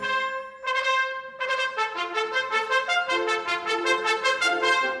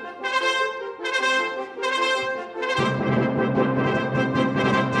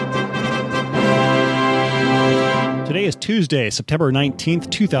Tuesday, September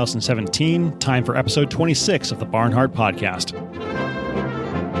 19th, 2017. Time for episode 26 of the Barnhart Podcast.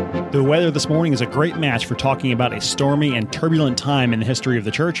 The weather this morning is a great match for talking about a stormy and turbulent time in the history of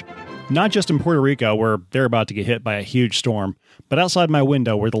the church, not just in Puerto Rico, where they're about to get hit by a huge storm, but outside my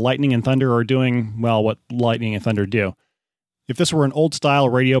window, where the lightning and thunder are doing, well, what lightning and thunder do. If this were an old-style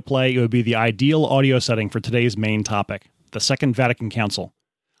radio play, it would be the ideal audio setting for today's main topic, the Second Vatican Council.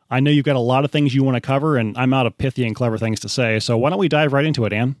 I know you've got a lot of things you want to cover, and I'm out of pithy and clever things to say, so why don't we dive right into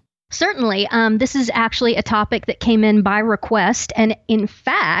it, Anne? Certainly. This is actually a topic that came in by request, and in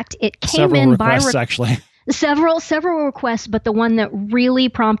fact, it came in by requests, actually. Several requests, but the one that really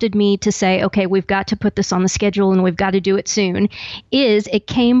prompted me to say, okay, we've got to put this on the schedule and we've got to do it soon, is it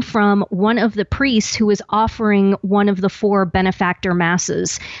came from one of the priests who is offering one of the 4 benefactor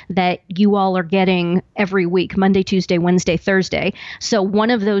masses that you all are getting every week, Monday, Tuesday, Wednesday, Thursday. So one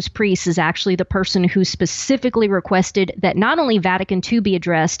of those priests is actually the person who specifically requested that not only Vatican II be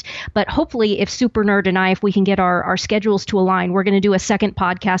addressed, but hopefully if Super Nerd and I, if we can get our schedules to align, we're going to do a second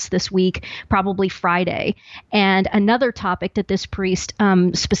podcast this week, probably Friday. And another topic that this priest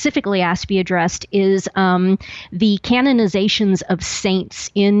specifically asked be addressed is the canonizations of saints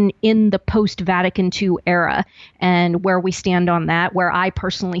in the post-Vatican II era, and where we stand on that, where I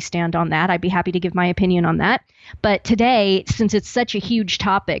personally stand on that. I'd be happy to give my opinion on that. But today, since it's such a huge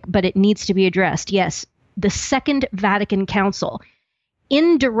topic, but it needs to be addressed, yes, the Second Vatican Council,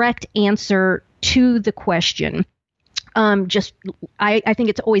 indirect answer to the question. I think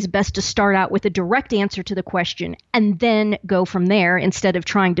it's always best to start out with a direct answer to the question and then go from there instead of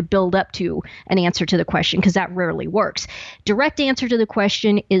trying to build up to an answer to the question, because that rarely works. Direct answer to the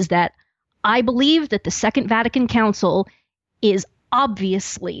question is that I believe that the Second Vatican Council is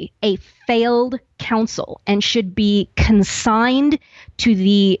obviously a failed council and should be consigned to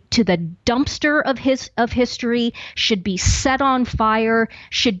the dumpster of history, should be set on fire,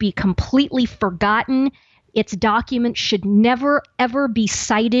 should be completely forgotten. Its documents should never, ever be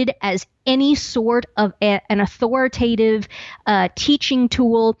cited as any sort of an authoritative teaching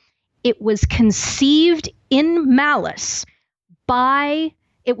tool. It was conceived in malice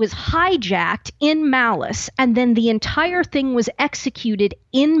it was hijacked in malice, and then the entire thing was executed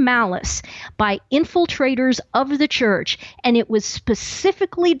in malice by infiltrators of the church, and it was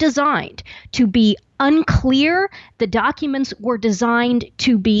specifically designed to be unclear. The documents were designed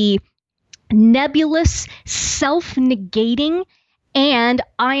to be nebulous, self-negating, and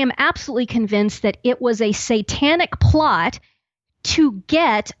I am absolutely convinced that it was a satanic plot to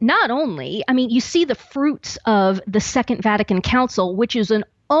get not only, you see the fruits of the Second Vatican Council, which is an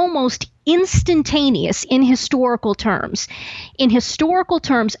almost instantaneous in historical terms,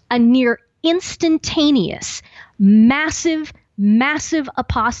 a near instantaneous, massive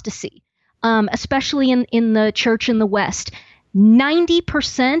apostasy, especially in the church in the West.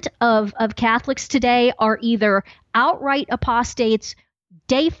 90% of Catholics today are either outright apostates,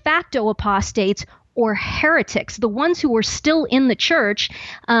 de facto apostates, or heretics. The ones who are still in the church,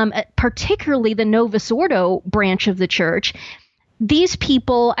 particularly the Novus Ordo branch of the church, these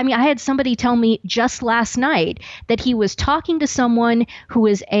people, I had somebody tell me just last night that he was talking to someone who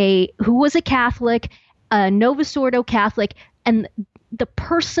was a Catholic, a Novus Ordo Catholic, and the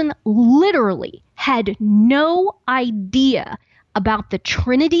person literally had no idea about the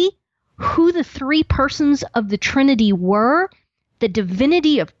Trinity, who the 3 persons of the Trinity were, the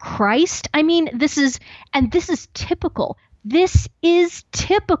divinity of Christ. This is typical. This is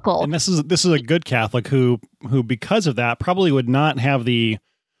typical. And this is a good Catholic who because of that probably would not have the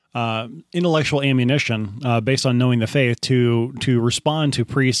intellectual ammunition based on knowing the faith to respond to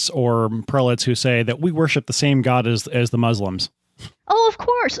priests or prelates who say that we worship the same God as the Muslims. Oh, of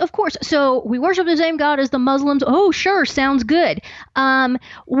course. So we worship the same God as the Muslims. Oh, sure. Sounds good. Well,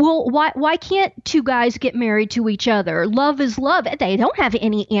 why can't 2 guys get married to each other? Love is love. They don't have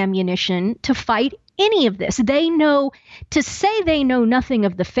any ammunition to fight any of this. They know nothing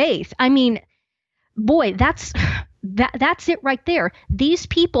of the faith. Boy, that's it right there. These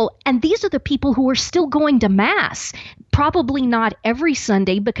people, and these are the people who are still going to Mass, probably not every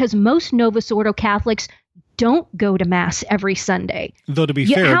Sunday, because most Novus Ordo Catholics don't go to Mass every Sunday. Though to be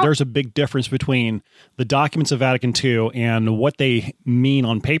fair, there's a big difference between the documents of Vatican II and what they mean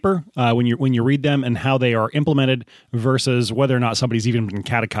on paper when you read them and how they are implemented versus whether or not somebody's even been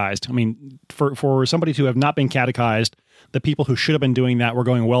catechized. For somebody to have not been catechized, the people who should have been doing that were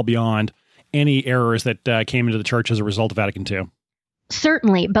going well beyond any errors that came into the church as a result of Vatican II.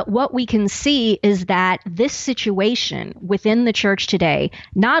 Certainly, but what we can see is that this situation within the church today,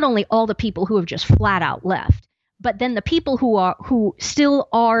 not only all the people who have just flat out left, But then the people who still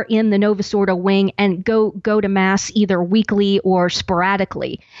are in the Novus Ordo wing and go to mass either weekly or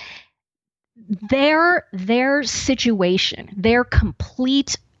sporadically, their situation, their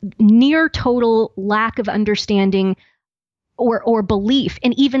complete near total lack of understanding or belief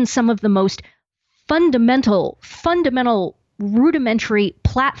in even some of the most fundamental rudimentary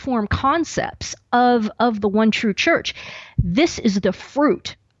platform concepts of the one true church. This is the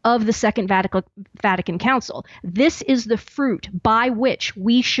fruit of the Second Vatican Council. This is the fruit by which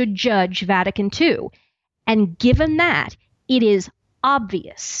we should judge Vatican II. And given that, it is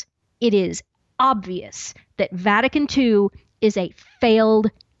obvious that Vatican II is a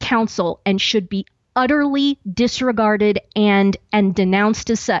failed council and should be utterly disregarded and denounced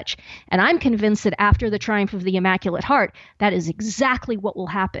as such. And I'm convinced that after the triumph of the Immaculate Heart, that is exactly what will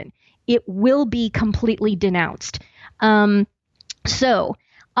happen. It will be completely denounced. So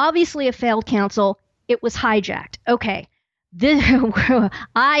obviously a failed council. It was hijacked. Okay.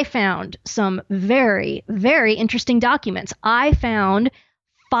 I found some very, very interesting documents. I found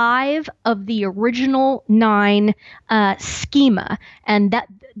 5 of the original 9 schema, and that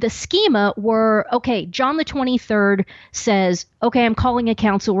the schema were, okay, John the 23rd says, okay, I'm calling a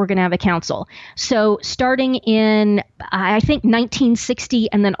council, we're going to have a council. So starting in, I think,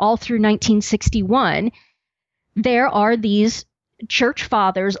 1960 and then all through 1961, there are these church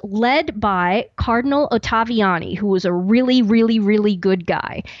fathers led by Cardinal Ottaviani, who was a really, really, really good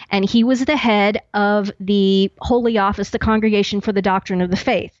guy. And he was the head of the Holy Office, the Congregation for the Doctrine of the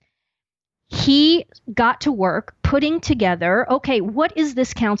Faith. He got to work putting together, okay, what is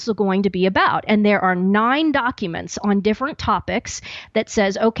this council going to be about? And there are 9 documents on different topics that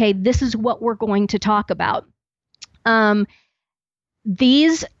says, okay, this is what we're going to talk about.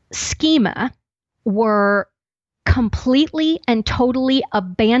 These schema were completely and totally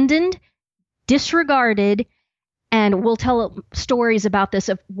abandoned, disregarded, and we'll tell stories about this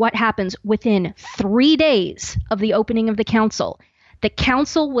of what happens within 3 days of the opening of the council. The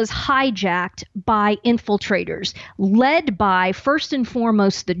council was hijacked by infiltrators, led by, first and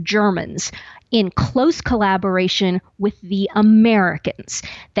foremost, the Germans, in close collaboration with the Americans.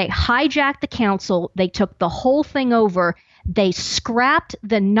 They hijacked the council. They took the whole thing over. They scrapped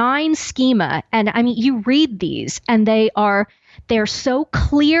the 9 schema. And I mean, you read these and they're so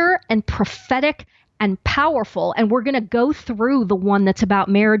clear and prophetic and powerful. And we're going to go through the one that's about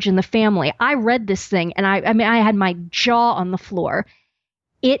marriage and the family. I read this thing and I had my jaw on the floor.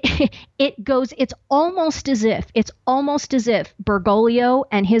 It's almost as if Bergoglio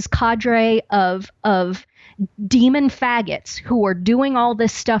and his cadre of demon faggots who are doing all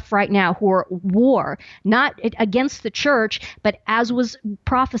this stuff right now, who are at war, not against the church, but as was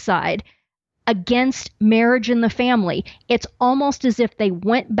prophesied, against marriage and the family. It's almost as if they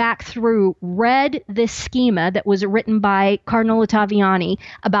went back through, read this schema that was written by Cardinal Ottaviani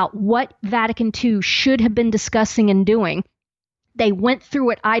about what Vatican II should have been discussing and doing. They went through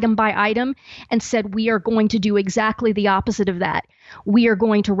it item by item and said, we are going to do exactly the opposite of that. We are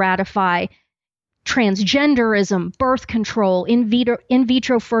going to ratify transgenderism, birth control, in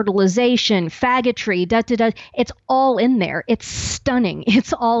vitro fertilization, faggotry, It's all in there. It's stunning.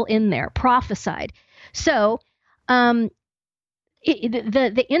 It's all in there, prophesied. So the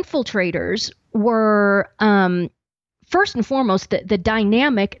infiltrators were, first and foremost, the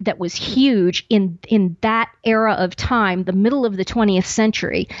dynamic that was huge in that era of time, the middle of the 20th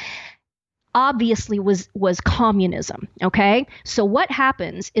century, obviously was communism. Okay. So what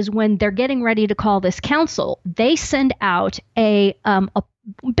happens is when they're getting ready to call this council, they send out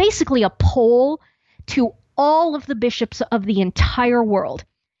basically a poll to all of the bishops of the entire world.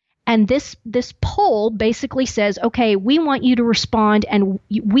 And this poll basically says, okay, we want you to respond and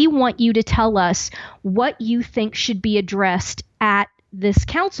we want you to tell us what you think should be addressed at this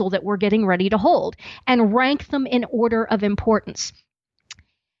council that we're getting ready to hold, and rank them in order of importance.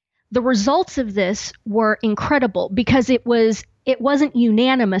 The results of this were incredible because it wasn't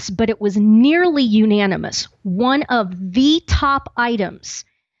unanimous, but it was nearly unanimous. One of the top items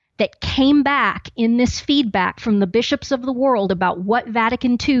that came back in this feedback from the bishops of the world about what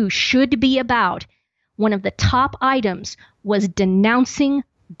Vatican II should be about, one of the top items was denouncing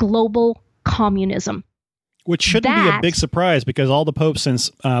global communism. Which shouldn't be a big surprise because all the popes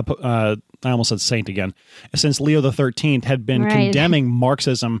since, I almost said saint again, since Leo XIII had been condemning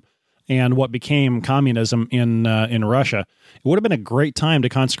Marxism and what became communism in Russia. It would have been a great time to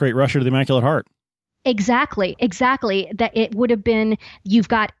consecrate Russia to the Immaculate Heart. Exactly. That it would have been, you've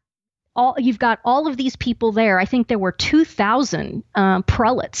got all of these people there. I think there were 2,000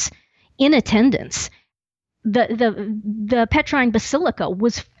 prelates in attendance. The Petrine Basilica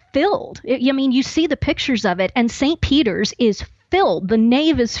was filled. You see the pictures of it, and St. Peter's is filled. The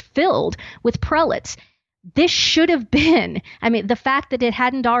nave is filled with prelates. This should have been, the fact that it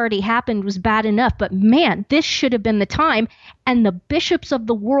hadn't already happened was bad enough, but man, this should have been the time. And the bishops of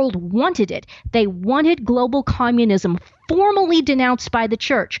the world wanted it. They wanted global communism formally denounced by the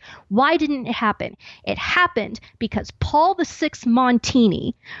church. Why didn't it happen? It happened because Paul VI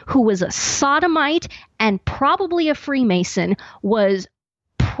Montini, who was a sodomite and probably a Freemason, was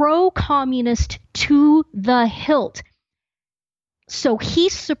pro-communist to the hilt. So he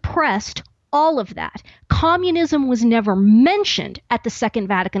suppressed all of that. Communism was never mentioned at the Second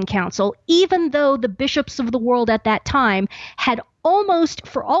Vatican Council, even though the bishops of the world at that time had almost,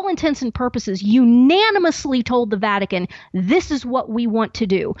 for all intents and purposes, unanimously told the Vatican, this is what we want to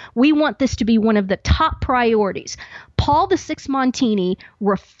do. We want this to be one of the top priorities. Paul VI Montini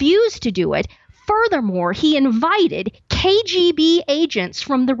refused to do it. Furthermore, he invited KGB agents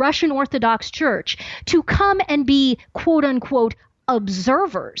from the Russian Orthodox Church to come and be, quote unquote,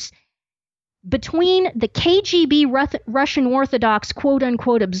 observers. Between the KGB Russian Orthodox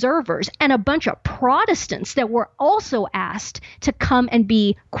quote-unquote observers and a bunch of Protestants that were also asked to come and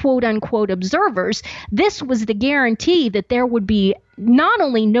be quote-unquote observers, this was the guarantee that there would be not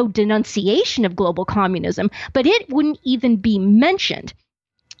only no denunciation of global communism, but it wouldn't even be mentioned.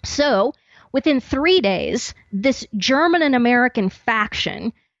 So, within 3 days, this German and American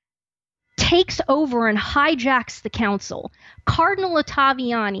faction takes over and hijacks the council. Cardinal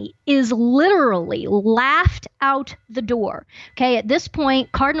Ottaviani is literally laughed out the door. Okay, at this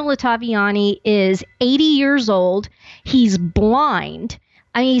point, Cardinal Ottaviani is 80 years old. He's blind.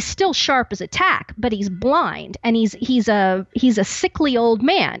 He's still sharp as a tack, but he's blind, and he's a sickly old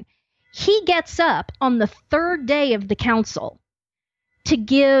man. He gets up on the third day of the council to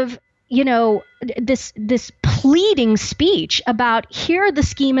give this pleading speech about, here are the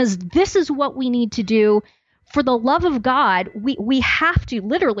schemas, this is what we need to do. For the love of God, we have to,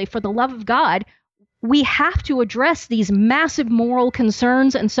 literally, for the love of God, we have to address these massive moral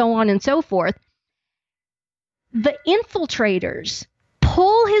concerns and so on and so forth. The infiltrators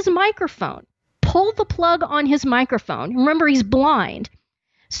pull his microphone, pull the plug on his microphone. Remember, he's blind.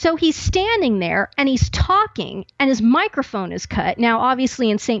 So he's standing there and he's talking and his microphone is cut. Now, obviously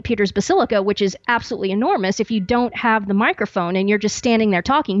in St. Peter's Basilica, which is absolutely enormous, if you don't have the microphone and you're just standing there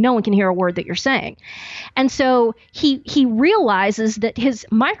talking, no one can hear a word that you're saying. And so he realizes that his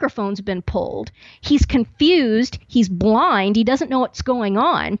microphone's been pulled. He's confused. He's blind. He doesn't know what's going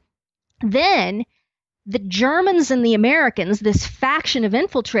on. Then the Germans and the Americans, this faction of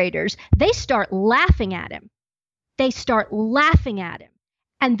infiltrators, they start laughing at him.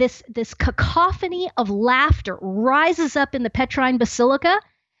 And this cacophony of laughter rises up in the Petrine Basilica,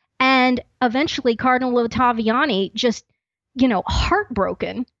 and eventually Cardinal Ottaviani, just,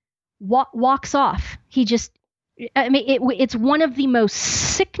 heartbroken, walks off. It's one of the most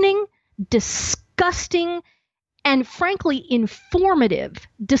sickening, disgusting, and frankly informative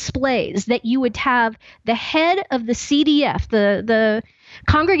displays that you would have the head of the CDF, the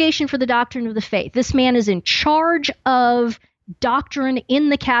Congregation for the Doctrine of the Faith. This man is in charge of doctrine in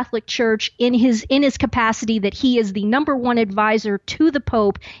the Catholic Church in his capacity that he is the number one advisor to the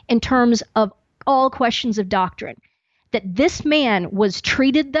Pope in terms of all questions of doctrine. That this man was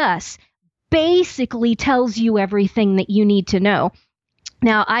treated thus basically tells you everything that you need to know.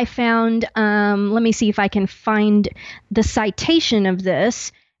 Now, I found, let me see if I can find the citation of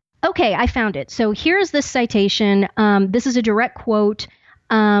this. Okay, I found it. So here's this citation. This is a direct quote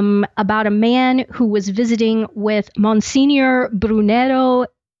about a man who was visiting with Monsignor Brunetto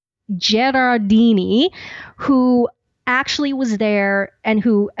Gerardini, who actually was there and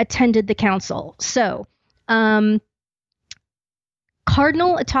who attended the council. So, Cardinal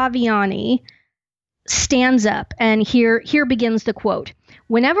Ottaviani stands up, and here begins the quote.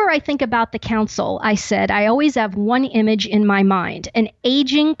 Whenever I think about the council, I said, I always have one image in my mind, an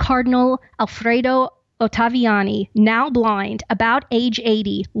aging Cardinal Alfredo Ottaviani, now blind, about age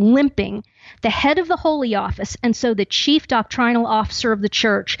 80, limping, the head of the Holy Office, and so the chief doctrinal officer of the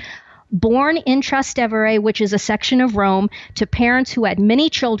church, born in Trastevere, which is a section of Rome, to parents who had many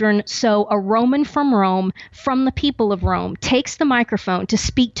children, so a Roman from Rome, from the people of Rome, takes the microphone to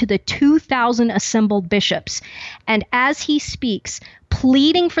speak to the 2,000 assembled bishops. And as he speaks,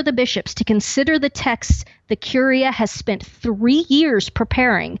 pleading for the bishops to consider the texts the Curia has spent 3 years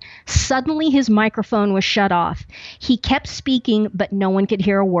preparing, suddenly his microphone was shut off. He kept speaking, but no one could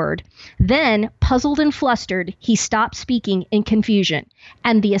hear a word. Then, puzzled and flustered, he stopped speaking in confusion,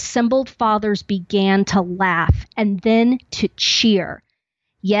 and the assembled fathers began to laugh and then to cheer.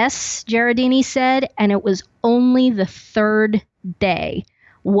 Yes, Gerardini said, and it was only the third day.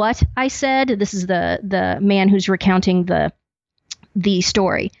 What I said, this is the man who's recounting the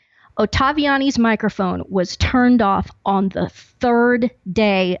story. Ottaviani's microphone was turned off on the third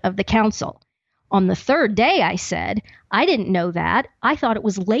day of the council. On the third day, I said, I didn't know that. I thought it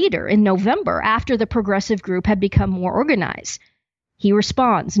was later in November after the progressive group had become more organized. He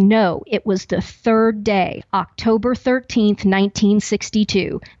responds, no, it was the third day, October 13th,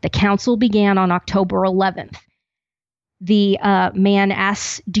 1962. The council began on October 11th. The man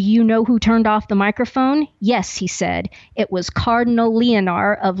asks, do you know who turned off the microphone? Yes, he said. It was Cardinal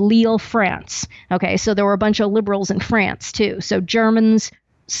Leonard of Lille, France. Okay, so there were a bunch of liberals in France, too. So Germans,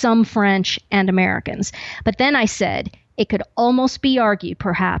 some French, and Americans. But then I said, it could almost be argued,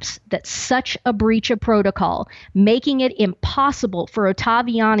 perhaps, that such a breach of protocol, making it impossible for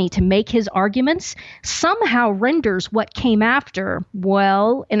Ottaviani to make his arguments, somehow renders what came after,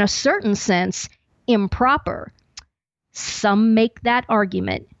 well, in a certain sense, improper. Some make that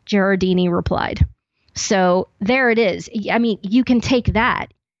argument, Giardini replied. So there it is. I mean, you can take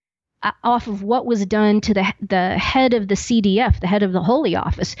that off of what was done to the head of the CDF, the head of the Holy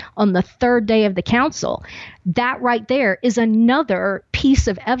Office, on the third day of the council. That right there is another piece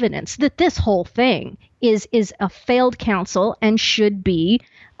of evidence that this whole thing is a failed council and should be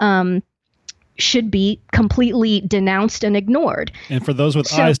completely denounced and ignored. And for those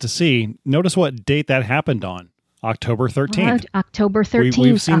with eyes to see, notice what date that happened on. October 13th. October 13th.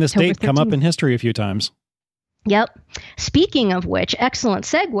 We've seen this October date 13th. Come up in history a few times. Yep. Speaking of which, excellent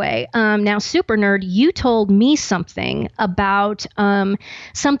segue. Now, Super Nerd, you told me something about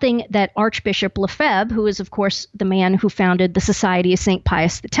something that Archbishop Lefebvre, who is, of course, the man who founded the Society of St.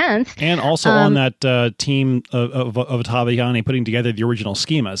 Pius X. And also on that team of Ottaviani putting together the original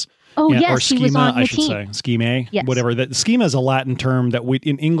schemas. Oh, yeah, yes, or schema, he was on the I should team. say. Schema, yes. Whatever. Schema is a Latin term that we,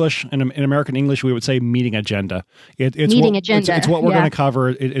 in English, in American English, we would say meeting agenda. It's meeting what, agenda. It's what we're going to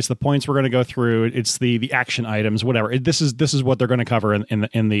cover. It's the points we're going to go through. It's the action items, whatever. This is what they're going to cover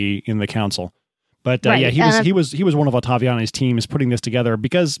in the council. But right. yeah, he was one of Ottaviani's teams putting this together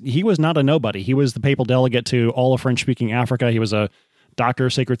because he was not a nobody. He was the papal delegate to all of French-speaking Africa. He was a doctor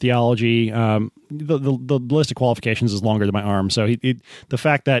of sacred theology. The list of qualifications is longer than my arm. So the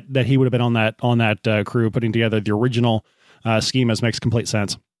fact that he would have been on that crew putting together the original schemas makes complete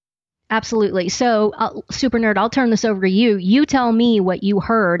sense. Absolutely. So, Super Nerd, I'll turn this over to you. You tell me what you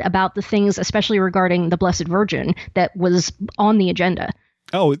heard about the things, especially regarding the Blessed Virgin, that was on the agenda.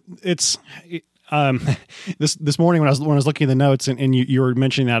 Oh, it's this morning when I was looking at the notes and you were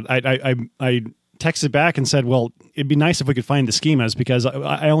mentioning that I texted back and said, well, it'd be nice if we could find the schemas, because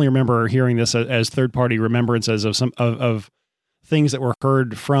I only remember hearing this as third-party remembrances of things that were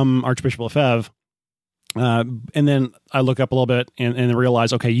heard from Archbishop Lefebvre. And then I look up a little bit and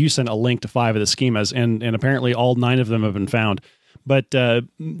realize, okay, you sent a link to 5 of the schemas, and apparently all 9 of them have been found. But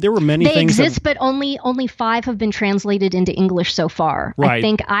there were many things. They exist, but only 5 have been translated into English so far. Right. I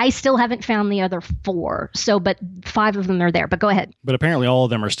think I still haven't found the other 4. So, but 5 of them are there. But go ahead. But apparently, all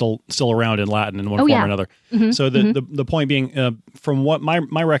of them are still around in Latin in one form or another. Mm-hmm. So the point being, from what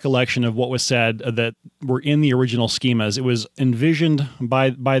my recollection of what was said that were in the original schemas, it was envisioned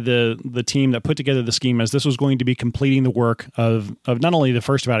by the team that put together the schemas. This was going to be completing the work of not only the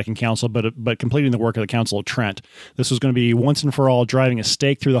First Vatican Council, but completing the work of the Council of Trent. This was going to be once and for all driving a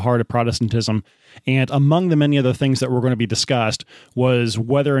stake through the heart of Protestantism. And among the many other things that were going to be discussed was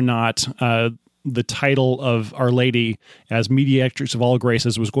whether or not the title of Our Lady as Mediatrix of all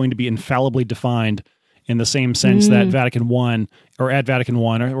graces was going to be infallibly defined in the same sense that Vatican I, or at Vatican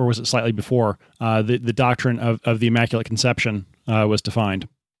I, or was it slightly before, the doctrine of the Immaculate Conception was defined.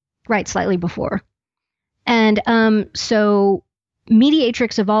 Right, slightly before. And so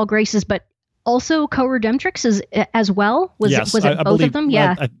Mediatrix of all graces, but also co-redemptrix as well? Was it both of them?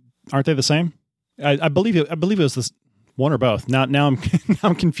 Yeah. Aren't they the same? I believe it was this one or both. Now I'm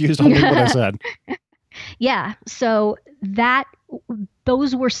I'm confused on what I said. Yeah. So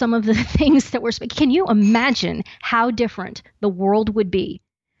those were some of the things that were. Can you imagine how different the world would be?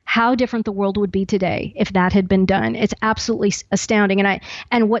 How different the world would be today if that had been done? It's absolutely astounding.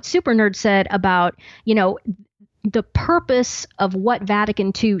 And what Super Nerd said about, the purpose of what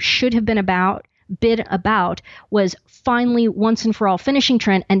Vatican II should have been about was finally, once and for all, finishing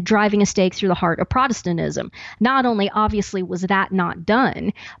Trent and driving a stake through the heart of Protestantism. Not only, obviously, was that not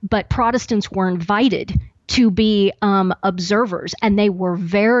done, but Protestants were invited to be observers, and they were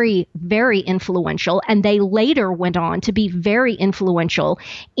very, very influential. And they later went on to be very influential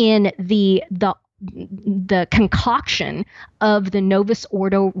in the the concoction of the Novus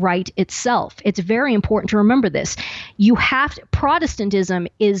Ordo rite itself. It's very important to remember this. Protestantism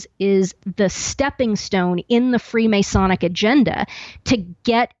is the stepping stone in the Freemasonic agenda to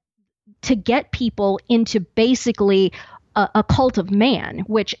get people into basically a cult of man,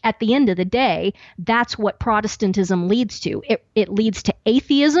 which at the end of the day, that's what Protestantism leads to. It leads to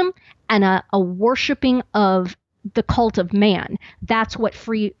atheism and a worshiping of the cult of man. That's what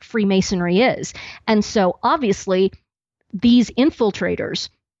Freemasonry is. And so obviously these infiltrators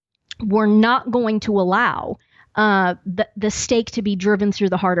were not going to allow the stake to be driven through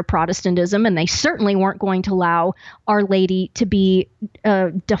the heart of Protestantism, and they certainly weren't going to allow Our Lady to be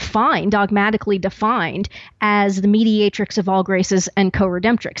dogmatically defined as the mediatrix of all graces and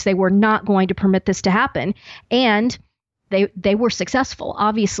co-redemptrix. They were not going to permit this to happen, and they were successful,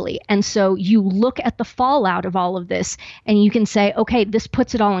 obviously. And so you look at the fallout of all of this, and you can say, okay, this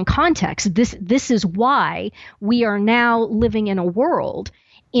puts it all in context. This is why we are now living in a world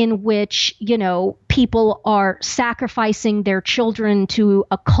in which, people are sacrificing their children to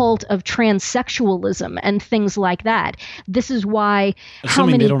a cult of transsexualism and things like that. This is why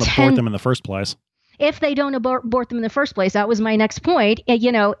assuming they don't abort them in the first place. If they don't abort them in the first place, that was my next point.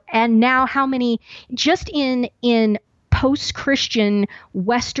 And now how many, just in post-Christian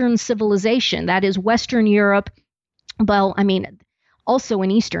Western civilization, that is Western Europe, also in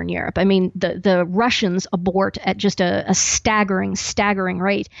Eastern Europe. The Russians abort at just a staggering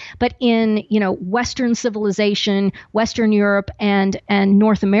rate. But in, Western civilization, Western Europe and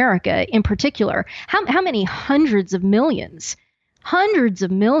North America in particular, how many hundreds of millions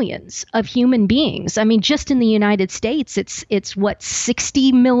of human beings? Just in the United States, it's what,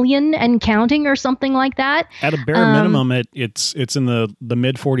 60 million and counting or something like that? At a bare minimum, it's in the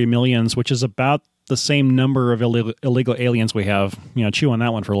mid 40 millions, which is about the same number of illegal aliens we have. Chew on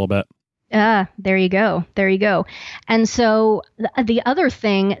that one for a little bit. There you go. And so the other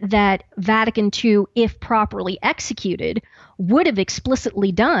thing that Vatican II, if properly executed, would have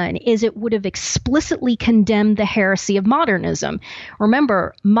explicitly done is it would have explicitly condemned the heresy of modernism.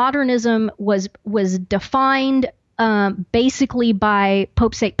 Remember, modernism was defined basically by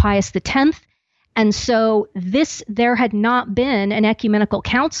Pope St. Pius X. And so there had not been an ecumenical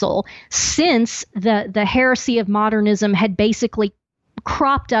council since the heresy of modernism had basically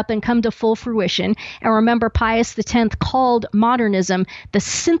cropped up and come to full fruition. And remember, Pius X called modernism the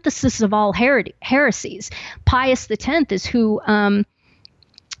synthesis of all heresies. Pius X is who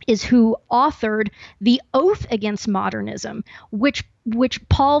authored the Oath Against Modernism, which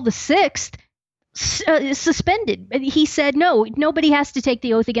Paul VI suspended. He said, no, nobody has to take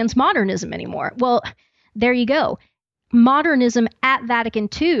the oath against modernism anymore. Well, there you go. Modernism at Vatican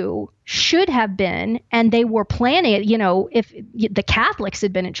II should have been, and they were planning it, if the Catholics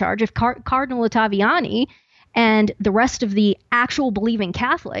had been in charge, if Cardinal Ottaviani and the rest of the actual believing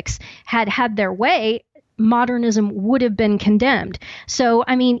Catholics had had their way, modernism would have been condemned. So,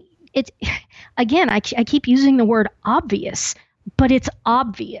 it's, again, I keep using the word obvious, but it's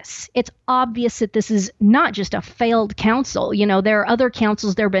obvious. It's obvious that this is not just a failed council. There are other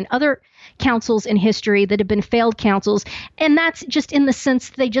councils. There have been other councils in history that have been failed councils, and that's just in the sense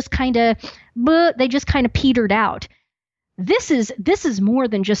they just kind of petered out. This is more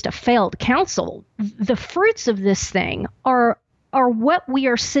than just a failed council. The fruits of this thing are what we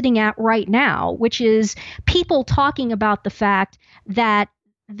are sitting at right now, which is people talking about the fact that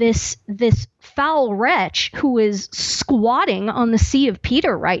this foul wretch who is squatting on the See of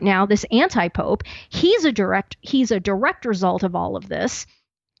Peter right now, this anti-pope, he's a direct result of all of this.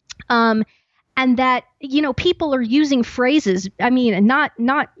 And that, people are using phrases, not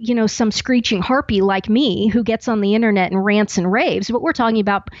some screeching harpy like me who gets on the internet and rants and raves, but we're talking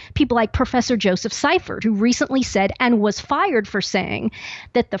about people like Professor Joseph Seifert, who recently said and was fired for saying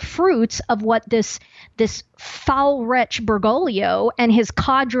that the fruits of what this foul wretch Bergoglio and his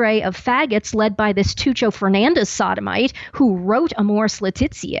cadre of faggots led by this Tuccio Fernandez sodomite who wrote Amoris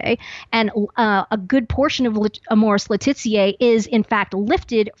Laetitia, and a good portion of Amoris Laetitia is in fact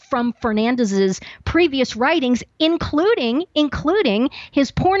lifted from Fernandez's previous writings, including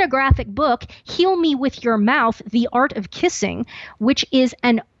his pornographic book, Heal Me With Your Mouth, The Art of Kissing, which is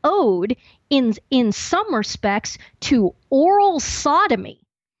an ode in some respects to oral sodomy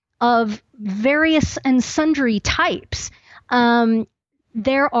of various and sundry types.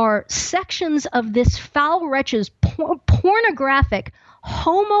 There are sections of this foul wretch's pornographic,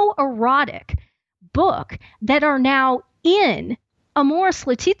 homoerotic book that are now in Amoris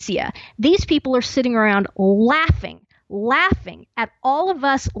Laetitia. These people are sitting around laughing at all of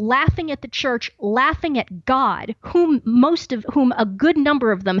us, laughing at the church, laughing at God, whom a good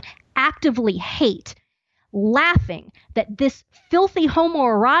number of them actively hate, laughing that this filthy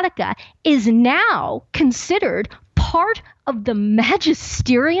homoerotica is now considered part of the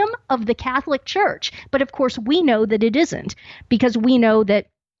magisterium of the Catholic Church. But of course, we know that it isn't, because we know that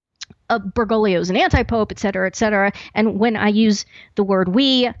Bergoglio is an anti-pope, et cetera, et cetera. And when I use the word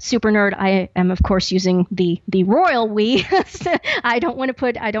we, super nerd, I am of course using the royal we. I don't want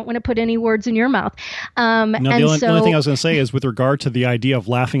to put any words in your mouth. No, the only thing I was going to say is with regard to the idea of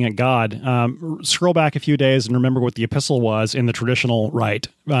laughing at God, scroll back a few days and remember what the epistle was in the traditional rite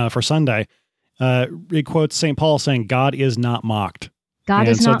for Sunday. It quotes St. Paul saying, "God is not mocked." God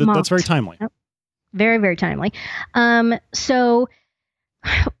is not mocked. That's very timely. Yep. Very, very timely.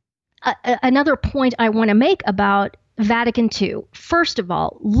 Another point I want to make about Vatican II. First of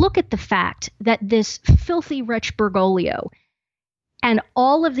all, look at the fact that this filthy wretch Bergoglio and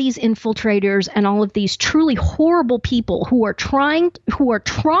all of these infiltrators and all of these truly horrible people who are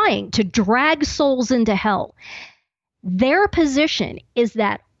trying to drag souls into hell, their position is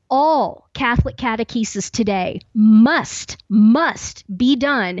that all Catholic catechesis today must be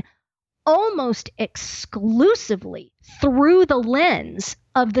done almost exclusively through the lens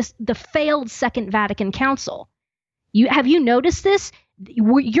of the failed Second Vatican Council. Have you noticed this?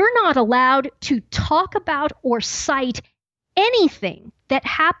 You're not allowed to talk about or cite anything that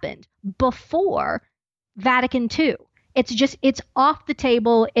happened before Vatican II. It's off the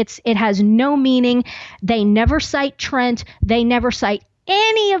table. It has no meaning. They never cite Trent. They never cite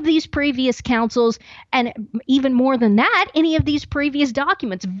any of these previous councils, and even more than that, any of these previous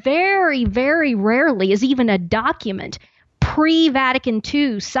documents. Very, very rarely is even a document pre-Vatican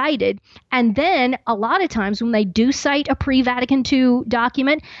II cited. And then a lot of times when they do cite a pre-Vatican II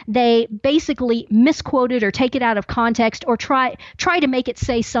document, they basically misquote it or take it out of context or try to make it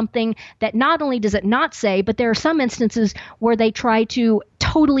say something that not only does it not say, but there are some instances where they try to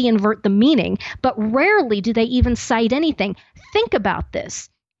totally invert the meaning, but rarely do they even cite anything. Think about this.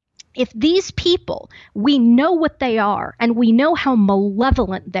 If these people, we know what they are and we know how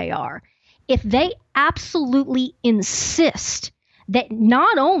malevolent they are, if they absolutely insist that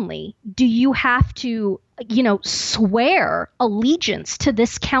not only do you have to, swear allegiance to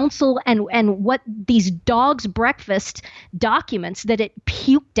this council and what these dog's breakfast documents that it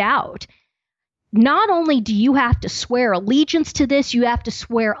puked out, not only do you have to swear allegiance to this, you have to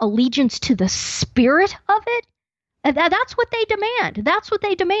swear allegiance to the spirit of it. That's what they demand. That's what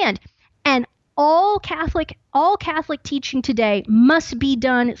they demand. And all Catholic teaching today must be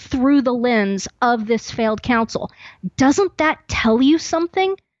done through the lens of this failed council. Doesn't that tell you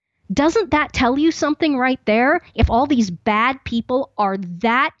something? Doesn't that tell you something right there? If all these bad people are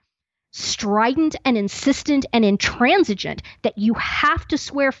that strident and insistent and intransigent that you have to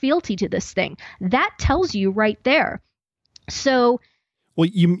swear fealty to this thing, that tells you right there. So, well,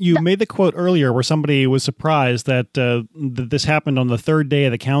 you made the quote earlier where somebody was surprised that this happened on the third day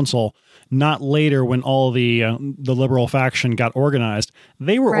of the council, not later when all the liberal faction got organized.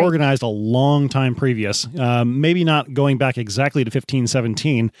 They were right. organized a long time previous, maybe not going back exactly to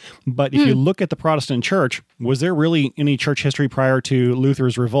 1517, but if you look at the Protestant church, was there really any church history prior to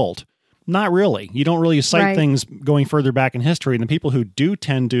Luther's revolt? Not really. You don't really cite right. things going further back in history, and the people who do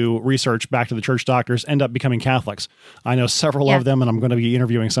tend to research back to the church doctors end up becoming Catholics. I know several of them, and I'm going to be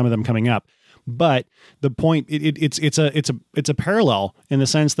interviewing some of them coming up. But the point, it's a parallel in the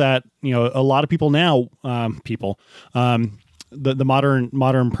sense that, a lot of people now, the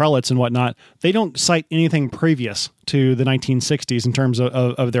modern prelates and whatnot, they don't cite anything previous to the 1960s in terms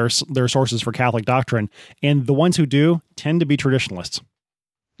of their sources for Catholic doctrine, and the ones who do tend to be traditionalists.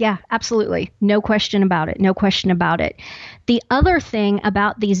 Yeah, absolutely. No question about it. No question about it. The other thing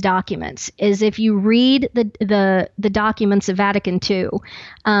about these documents is if you read the documents of Vatican II,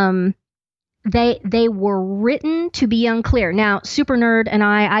 they were written to be unclear. Now, Super Nerd and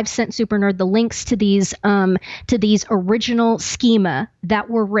I've sent Super Nerd the links to these original schema that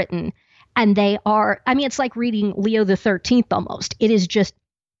were written, and they are, it's like reading Leo the 13th almost. It is just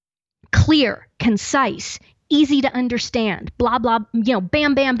clear, concise, easy to understand, blah, blah,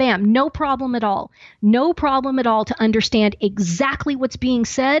 bam, bam, bam. No problem at all. No problem at all to understand exactly what's being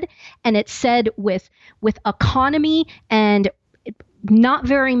said. And it's said with economy and not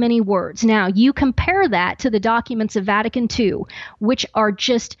very many words. Now, you compare that to the documents of Vatican II, which are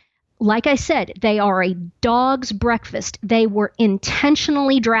just, like I said, they are a dog's breakfast. They were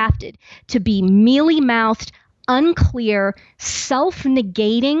intentionally drafted to be mealy-mouthed, unclear,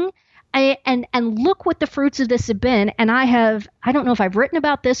 self-negating. And look what the fruits of this have been. And I don't know if I've written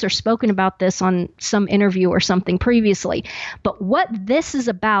about this or spoken about this on some interview or something previously, but what this is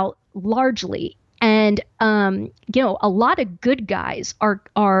about largely And, a lot of good guys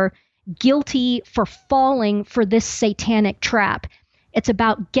are guilty for falling for this satanic trap. It's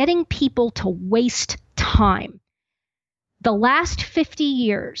about getting people to waste time. The last 50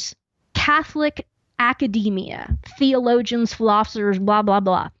 years, Catholic academia, theologians, philosophers, blah, blah,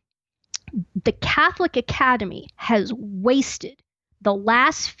 blah, the Catholic Academy has wasted the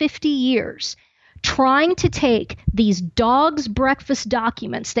last 50 years trying to take these dog's breakfast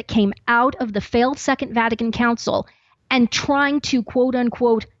documents that came out of the failed Second Vatican Council and trying to, quote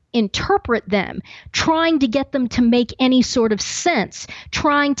unquote, interpret them, trying to get them to make any sort of sense,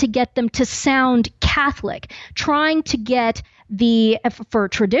 trying to get them to sound Catholic, trying to get for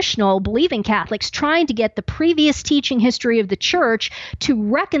traditional believing Catholics, trying to get the previous teaching history of the church to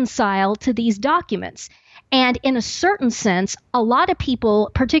reconcile to these documents. And in a certain sense, a lot of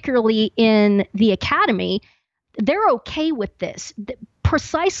people, particularly in the academy, they're okay with this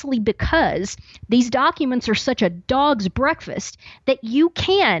precisely because these documents are such a dog's breakfast that you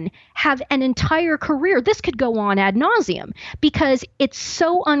can have an entire career. This could go on ad nauseum because it's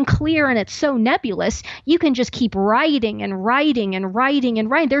so unclear and it's so nebulous. You can just keep writing and writing and writing and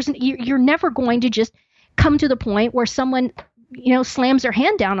writing. You're never going to just come to the point where someone slams their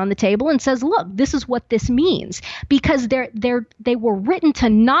hand down on the table and says, look, this is what this means, because they were written to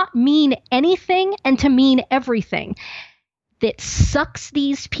not mean anything and to mean everything. That sucks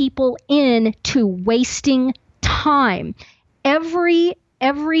these people into wasting time. Every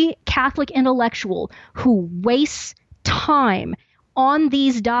Catholic intellectual who wastes time on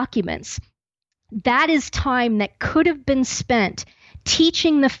these documents, that is time that could have been spent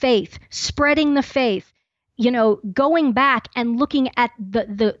teaching the faith, spreading the faith, going back and looking at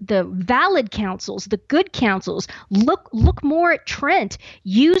the valid councils, the good councils. Look more at Trent.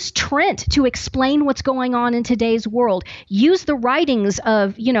 Use Trent to explain what's going on in today's world. Use the writings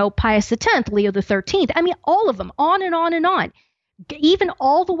of, Pius X, Leo XIII. I mean, all of them, on and on and on. Even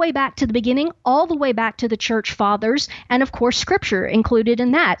all the way back to the beginning, all the way back to the church fathers, and of course, scripture included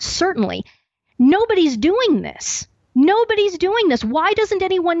in that, certainly. Nobody's doing this. Nobody's doing this. Why doesn't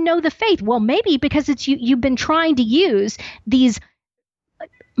anyone know the faith? Well, maybe because you've been trying to use these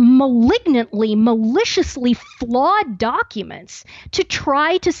maliciously flawed documents to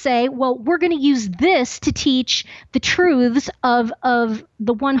try to say, well, we're going to use this to teach the truths of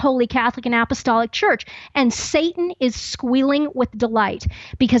the one holy Catholic and Apostolic Church. And Satan is squealing with delight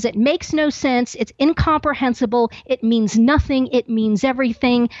because it makes no sense. It's incomprehensible. It means nothing. It means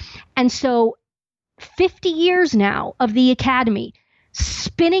everything. And so 50 years now of the academy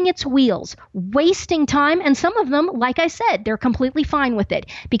spinning its wheels, wasting time, and some of them, like I said, they're completely fine with it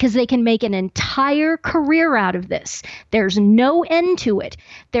because they can make an entire career out of this. There's no end to it.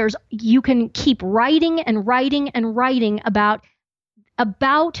 You can keep writing and writing and writing about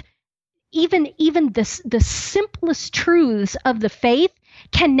even the simplest truths of the faith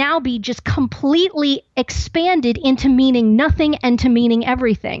can now be just completely expanded into meaning nothing and to meaning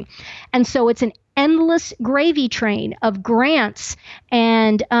everything. And so it's an endless gravy train of grants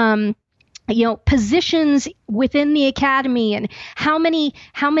and positions within the academy, and how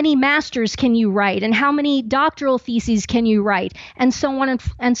many masters can you write, and how many doctoral theses can you write, and so on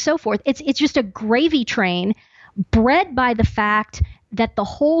and so forth. It's just a gravy train bred by the fact that the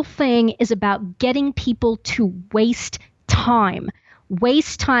whole thing is about getting people to waste time.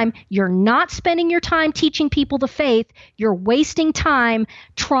 Waste time. You're not spending your time teaching people the faith. You're wasting time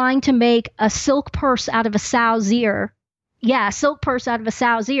trying to make a silk purse out of a sow's ear. Yeah, a silk purse out of a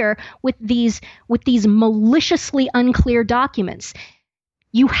sow's ear with these maliciously unclear documents.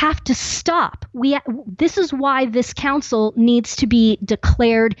 You have to stop. This is why this council needs to be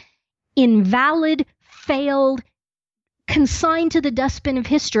declared invalid, failed, consigned to the dustbin of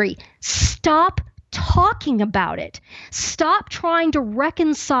history. Stop talking about it. Stop trying to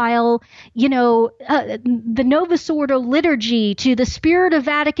reconcile, the Novus Ordo liturgy to the spirit of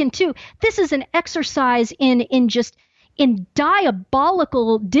Vatican II. This is an exercise in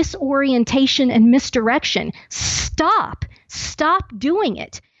diabolical disorientation and misdirection. Stop doing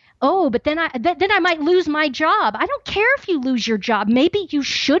it. Oh, but then I might lose my job. I don't care if you lose your job. Maybe you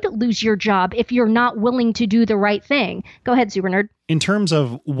should lose your job if you're not willing to do the right thing. Go ahead, Super Nerd. In terms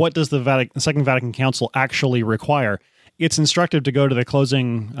of what does the Second Vatican Council actually require, it's instructive to go to the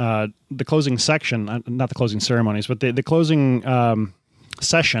closing section, not the closing ceremonies, but the closing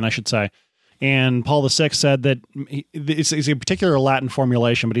session, I should say. And Paul VI said that it's a particular Latin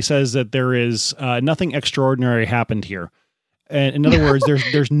formulation, but he says that there is nothing extraordinary happened here. And in other words,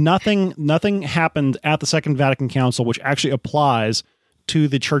 there's nothing happened at the Second Vatican Council which actually applies to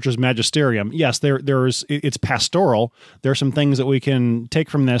the church's magisterium. Yes, it's pastoral. There are some things that we can take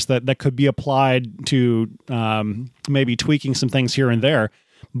from this that could be applied to maybe tweaking some things here and there,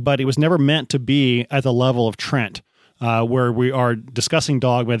 but it was never meant to be at the level of Trent, where we are discussing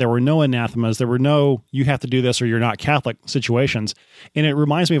dogma. There were no anathemas. There were no "you have to do this or you're not Catholic" situations. And it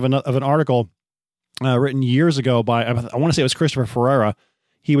reminds me of an article written years ago by, I want to say it was Christopher Ferreira.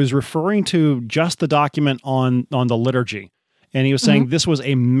 He was referring to just the document on the liturgy. And he was saying this was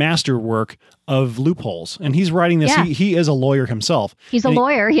a masterwork of loopholes. And he's writing this. Yeah. He is a lawyer himself. He's a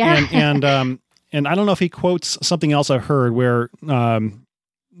lawyer, yeah. And I don't know if he quotes something else I've heard where,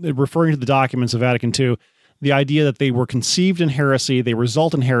 referring to the documents of Vatican II, the idea that they were conceived in heresy, they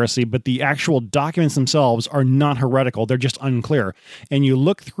result in heresy, but the actual documents themselves are not heretical. They're just unclear. And you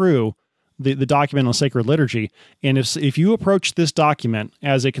look through the document on sacred liturgy, and if you approach this document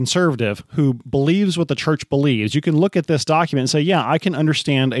as a conservative who believes what the church believes, you can look at this document and say, yeah, I can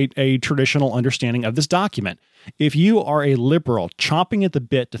understand a traditional understanding of this document. If you are a liberal chomping at the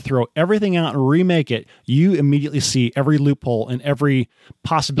bit to throw everything out and remake it, you immediately see every loophole and every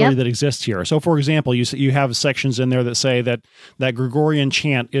possibility that exists here. So, for example, you have sections in there that say that Gregorian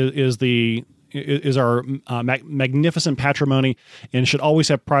chant is our magnificent patrimony and should always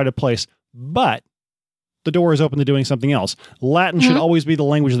have pride of place. But the door is open to doing something else. Latin should always be the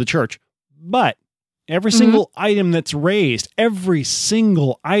language of the church. But every single item that's raised, every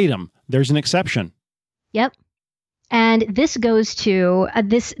single item, there's an exception. Yep. And this goes to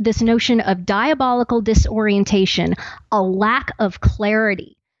this notion of diabolical disorientation, a lack of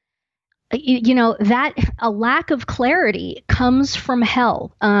clarity. That a lack of clarity comes from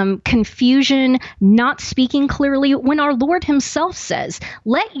hell, confusion, not speaking clearly, when our Lord himself says,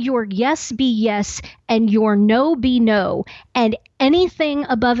 let your yes be yes and your no be no, and anything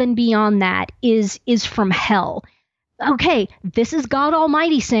above and beyond that is from hell. Okay, this is God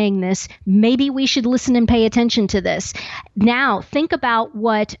Almighty saying this. Maybe we should listen and pay attention to this. Now, think about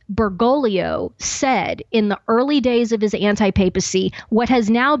what Bergoglio said in the early days of his anti-papacy, what has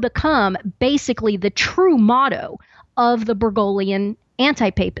now become basically the true motto of the Bergoglian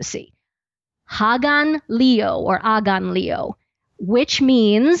anti-papacy. Hagan Leo, or Agan Leo, which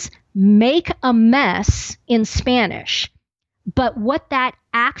means make a mess in Spanish. But what that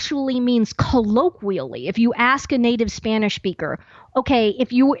actually means colloquially, if you ask a native Spanish speaker, okay,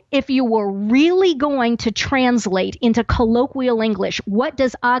 if you were really going to translate into colloquial English, what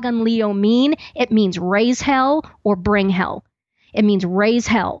does Agan Leo mean? It means raise hell or bring hell. It means raise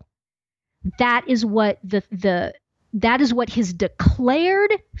hell. That is what that is what his declared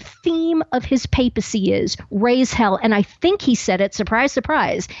theme of his papacy is, raise hell. And I think he said it, surprise,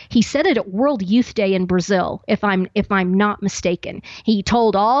 surprise, he said it at World Youth Day in Brazil, if I'm not mistaken. He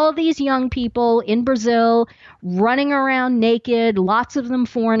told all these young people in Brazil running around naked, lots of them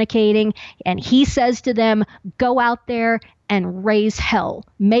fornicating, and he says to them, go out there and raise hell,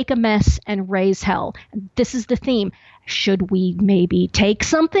 make a mess and raise hell. This is the theme. Should we maybe take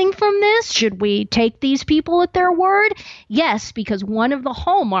something from this? Should we take these people at their word? Yes, because one of the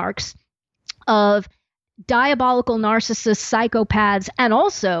hallmarks of diabolical narcissists, psychopaths, and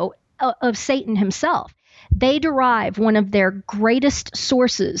also of Satan himself, they derive one of their greatest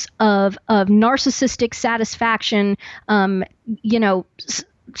sources of narcissistic satisfaction,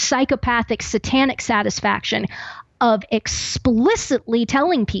 psychopathic, satanic satisfaction, of explicitly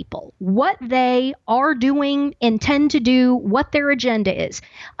telling people what they are doing, intend to do, what their agenda is.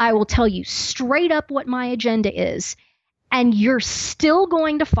 I will tell you straight up what my agenda is, and you're still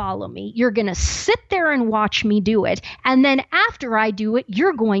going to follow me. You're going to sit there and watch me do it, and then after I do it,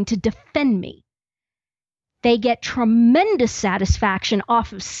 you're going to defend me. They get tremendous satisfaction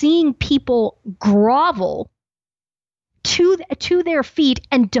off of seeing people grovel to their feet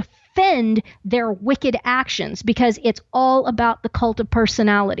and defend their wicked actions, because it's all about the cult of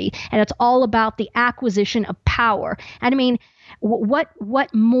personality, and it's all about the acquisition of power. And I mean,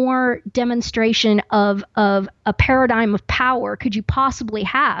 what more demonstration of a paradigm of power could you possibly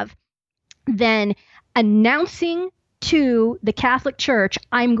have than announcing to the Catholic Church,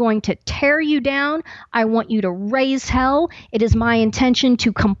 I'm going to tear you down. I want you to raise hell. It is my intention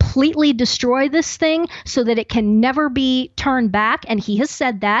to completely destroy this thing so that it can never be turned back. And he has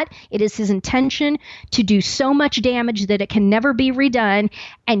said that. It is his intention to do so much damage that it can never be redone.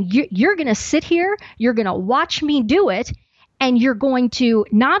 And you're going to sit here, you're going to watch me do it. And you're going to,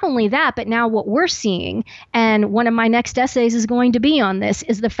 not only that, but now what we're seeing, and one of my next essays is going to be on this,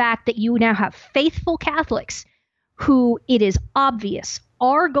 is the fact that you now have faithful Catholics who it is obvious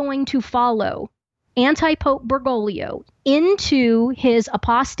are going to follow anti-Pope Bergoglio into his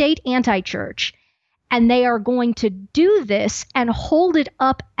apostate anti-church And they are going to do this and hold it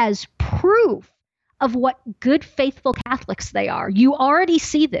up as proof of what good, faithful Catholics they are. You already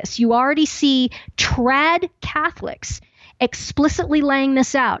see this. You already see trad Catholics explicitly laying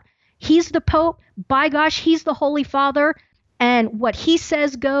this out. He's the Pope. By gosh, he's the Holy Father. And what he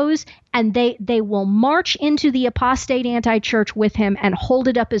says goes, and they will march into the apostate anti-church with him and hold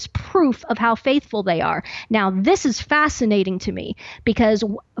it up as proof of how faithful they are. Now, this is fascinating to me because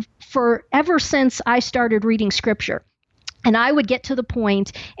ever since I started reading scripture, and I would get to the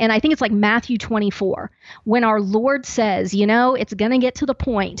point, and I think it's like Matthew 24, when our Lord says, it's going to get to the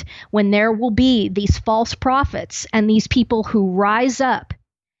point when there will be these false prophets and these people who rise up,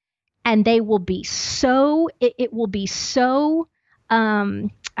 and they will be so, it will be so, I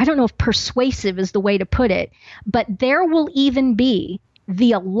don't know if persuasive is the way to put it, but there will even be the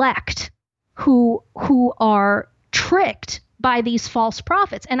elect who are tricked by these false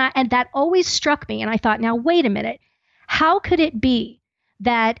prophets. And that always struck me. And I thought, now, wait a minute. How could it be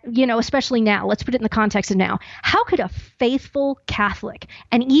that, especially now, let's put it in the context of now, how could a faithful Catholic,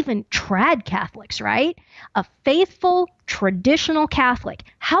 and even trad Catholics, right? A faithful, traditional Catholic,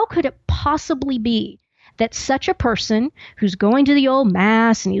 how could it possibly be that such a person who's going to the old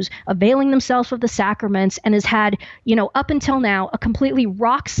Mass and who's availing themselves of the sacraments and has had, up until now, a completely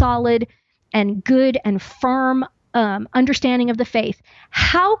rock solid and good and firm understanding of the faith,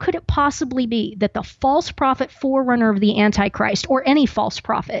 how could it possibly be that the false prophet forerunner of the Antichrist, or any false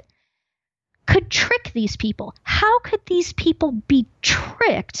prophet, could trick these people? How could these people be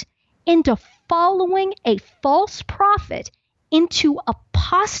tricked into following a false prophet into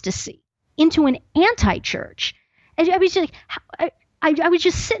apostasy, into an anti-church? And I was just, I would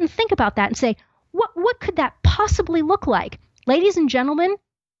just sit and think about that and say, what could that possibly look like? Ladies and gentlemen,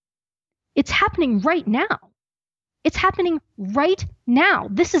 it's happening right now. It's happening right now.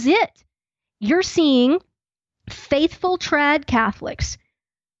 This is it. You're seeing faithful trad Catholics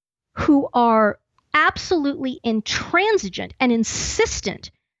who are absolutely intransigent and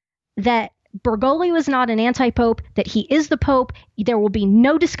insistent that Bergoglio is not an anti-pope, that he is the Pope. There will be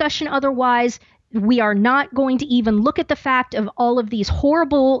no discussion otherwise. We are not going to even look at the fact of all of these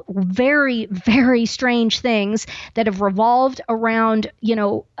horrible, very, very strange things that have revolved around,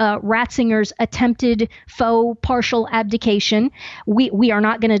 Ratzinger's attempted faux partial abdication. We are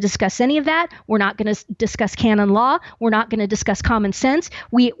not going to discuss any of that. We're not going to discuss canon law. We're not going to discuss common sense.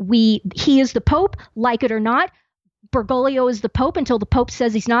 He is the Pope, like it or not. Bergoglio is the Pope until the Pope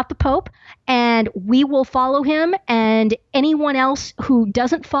says he's not the Pope, and we will follow him, and anyone else who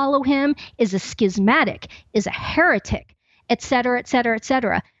doesn't follow him is a schismatic, is a heretic, et cetera, et cetera, et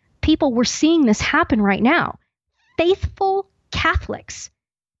cetera. People, we're seeing this happen right now. Faithful Catholics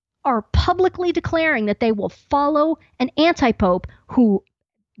are publicly declaring that they will follow an anti-pope who,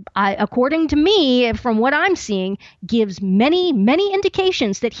 according to me, from what I'm seeing, gives many, many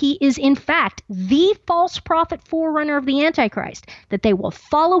indications that he is, in fact, the false prophet forerunner of the Antichrist, that they will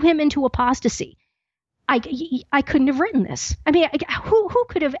follow him into apostasy. I couldn't have written this. I mean, who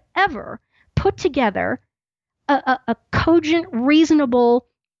could have ever put together a cogent, reasonable,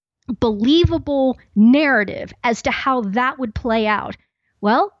 believable narrative as to how that would play out?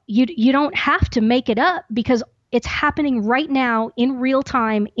 Well, you don't have to make it up, because it's happening right now in real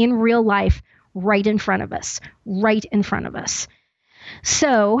time, in real life, right in front of us, right in front of us.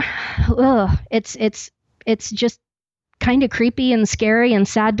 So it's just kind of creepy and scary and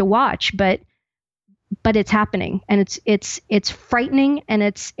sad to watch, but it's happening, and it's frightening, and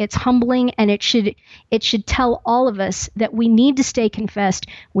it's humbling, and it should tell all of us that we need to stay confessed.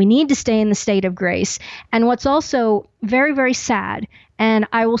 We need to stay in the state of grace. And what's also very, very sad, and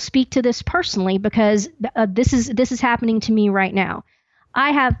I will speak to this personally because this is happening to me right now. I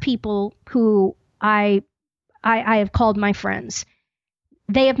have people who I have called my friends.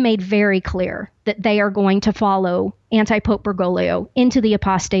 They have made very clear that they are going to follow anti-Pope Bergoglio into the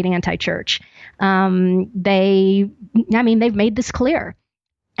apostate anti-church. They've made this clear.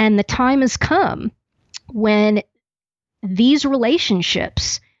 And the time has come when these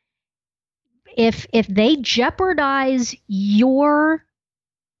relationships, if they jeopardize your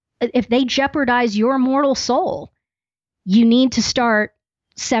mortal soul, you need to start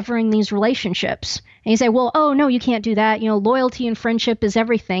severing these relationships. And you say, well, oh, no, you can't do that. Loyalty and friendship is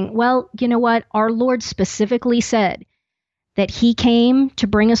everything. Well, you know what? Our Lord specifically said that he came to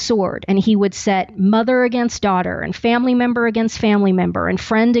bring a sword, and he would set mother against daughter and family member against family member and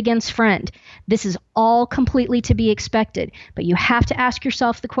friend against friend. This is all completely to be expected. But you have to ask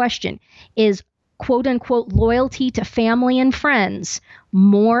yourself the question, is quote unquote loyalty to family and friends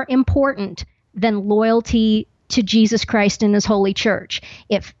more important than loyalty to Jesus Christ and his holy church,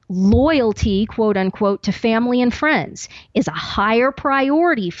 if loyalty, quote unquote, to family and friends is a higher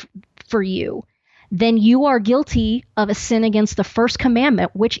priority for you, then you are guilty of a sin against the first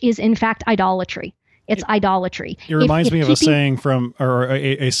commandment, which is in fact idolatry. It's idolatry. It reminds me of a saying from, or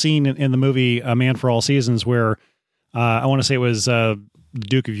a scene in the movie A Man for All Seasons where I want to say it was the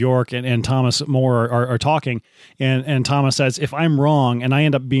Duke of York and Thomas More are talking, and Thomas says, "If I'm wrong and I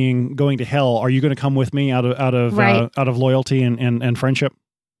end up going to hell, are you going to come with me out of loyalty and friendship?"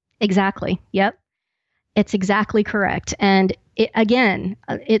 Exactly. Yep. It's exactly correct. And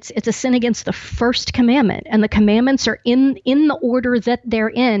it's a sin against the first commandment, and the commandments are in the order that they're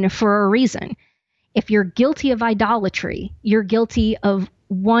in for a reason. If you're guilty of idolatry, you're guilty of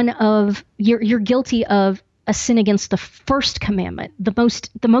you're guilty of a sin against the first commandment,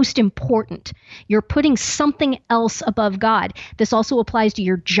 the most important. You're putting something else above God. This also applies to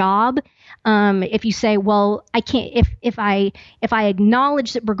your job. If you say, well, I can't, if I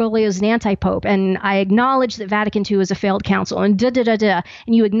acknowledge that Bergoglio is an anti-pope, and I acknowledge that Vatican II is a failed council, and and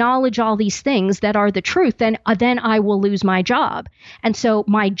you acknowledge all these things that are the truth, then I will lose my job. And so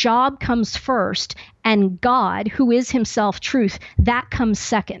my job comes first, and God, who is himself truth, that comes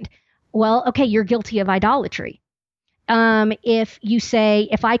second. Well, okay, you're guilty of idolatry. If you say,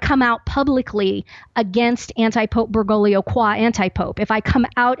 if I come out publicly against anti-pope Bergoglio qua anti-pope, if I come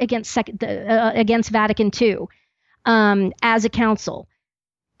out against Vatican II as a council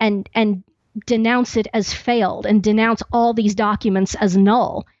and denounce it as failed and denounce all these documents as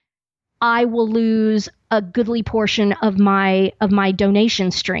null, I will lose a goodly portion of my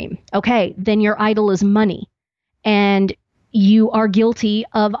donation stream. Okay, then your idol is money, and you are guilty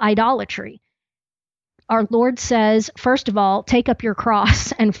of idolatry. Our Lord says, first of all, take up your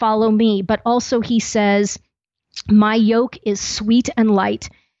cross and follow me. But also he says, my yoke is sweet and light.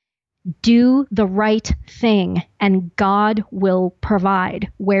 Do the right thing and God will provide.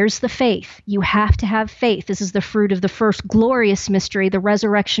 Where's the faith? You have to have faith. This is the fruit of the first glorious mystery, the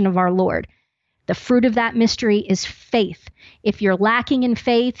resurrection of our Lord. The fruit of that mystery is faith. If you're lacking in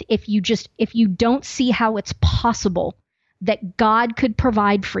faith, if you don't see how it's possible that God could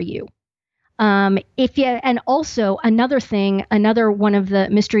provide for you. And also another one of the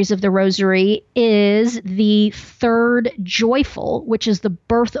mysteries of the Rosary is the third joyful, which is the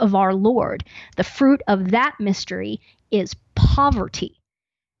birth of our Lord. The fruit of that mystery is poverty.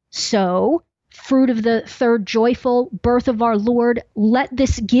 So, fruit of the third joyful, birth of our Lord, let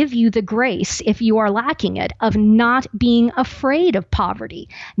this give you the grace, if you are lacking it, of not being afraid of poverty,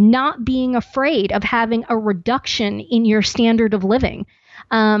 not being afraid of having a reduction in your standard of living.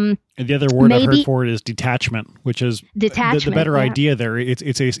 And the other word I've heard for it is detachment, which is the better idea there.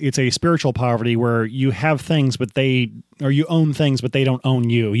 It's a spiritual poverty where you have things, you own things, but they don't own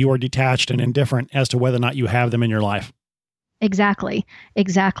you. You are detached and indifferent as to whether or not you have them in your life. Exactly.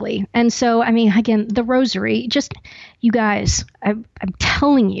 And so, I mean, again, the Rosary, just, you guys, I'm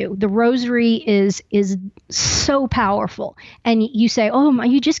telling you, the Rosary is so powerful. And you say, oh my,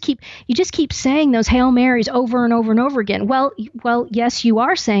 you just keep saying those Hail Marys over and over and over again. Well, yes, you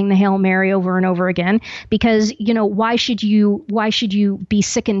are saying the Hail Mary over and over again, because, why should you be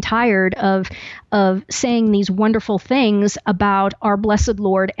sick and tired of saying these wonderful things about our blessed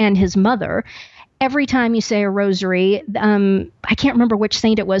Lord and his mother? Every time you say a rosary, I can't remember which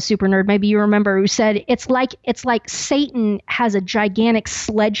saint it was, Super Nerd, maybe you remember, who said it's like Satan has a gigantic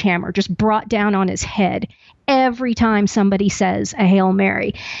sledgehammer just brought down on his head every time somebody says a Hail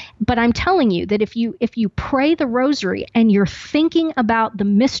Mary. But I'm telling you that if you pray the rosary and you're thinking about the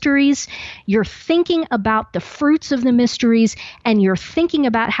mysteries, you're thinking about the fruits of the mysteries, and you're thinking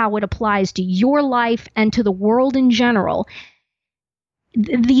about how it applies to your life and to the world in general,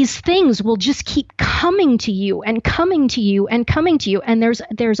 these things will just keep coming to you and coming to you and coming to you. And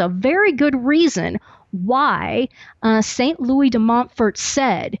there's a very good reason why St. Louis de Montfort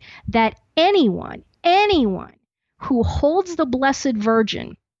said that anyone who holds the Blessed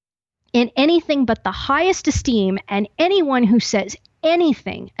Virgin in anything but the highest esteem, and anyone who says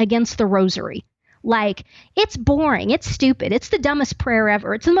anything against the Rosary, like, it's boring, it's stupid, it's the dumbest prayer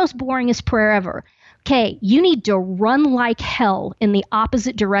ever, it's the most boringest prayer ever, okay, you need to run like hell in the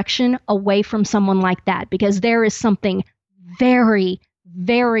opposite direction away from someone like that, because there is something very,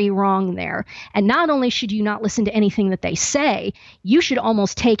 very wrong there. And not only should you not listen to anything that they say, you should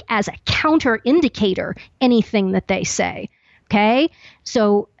almost take as a counter indicator anything that they say. Okay,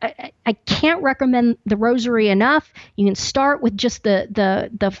 so I can't recommend the Rosary enough. You can start with just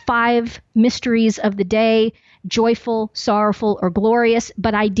the 5 mysteries of the day: joyful, sorrowful, or glorious.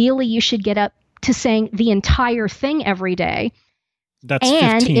 But ideally, you should get up to saying the entire thing every day. That's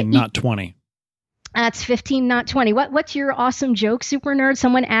 15, not 20. That's 15, not 20. What's your awesome joke, super nerd?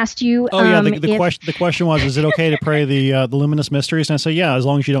 Someone asked you. Oh yeah, the question was, is it okay to pray the luminous mysteries? And I say, yeah, as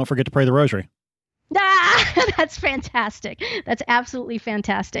long as you don't forget to pray the rosary. That's fantastic. That's absolutely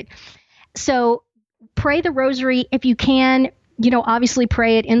fantastic. So pray the rosary if you can. Obviously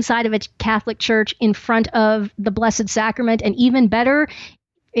pray it inside of a Catholic church in front of the Blessed Sacrament, and even better,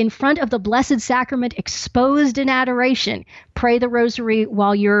 in front of the Blessed Sacrament, exposed in adoration. Pray the rosary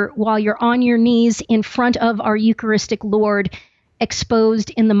while you're on your knees in front of our Eucharistic Lord,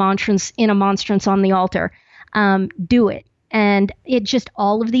 exposed in a monstrance on the altar. Do it. And it just,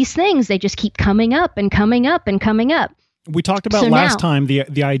 all of these things, they just keep coming up and coming up and coming up. We talked about last time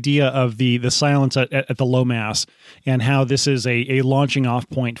the idea of the silence at the low mass, and how this is a launching off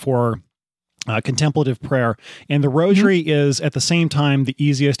point for contemplative prayer. And the rosary is at the same time the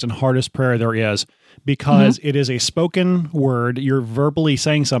easiest and hardest prayer there is, because it is a spoken word. You're verbally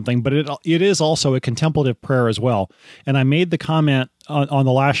saying something, but it is also a contemplative prayer as well. And I made the comment on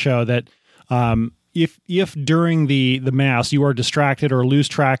the last show that if during the Mass you are distracted or lose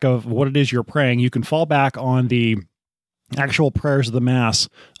track of what it is you're praying, you can fall back on the actual prayers of the Mass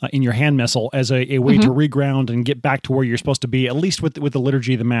in your hand missal as a way to reground and get back to where you're supposed to be, at least with the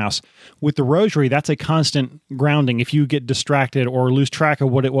liturgy of the Mass. With the rosary, that's a constant grounding. If you get distracted or lose track of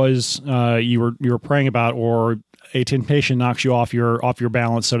what it was you were praying about, or a temptation knocks you off your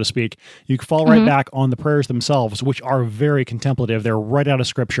balance, so to speak, you can fall right back on the prayers themselves, which are very contemplative. They're right out of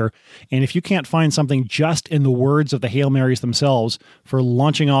Scripture. And if you can't find something just in the words of the Hail Marys themselves for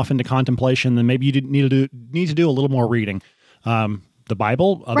launching off into contemplation, then maybe you need to do a little more reading. The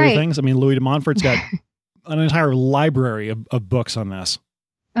Bible, other things. I mean, Louis de Montfort's got an entire library of books on this.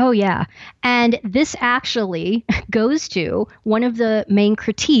 Oh, yeah. And this actually goes to one of the main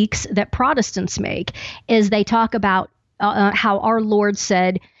critiques that Protestants make, is they talk about how our Lord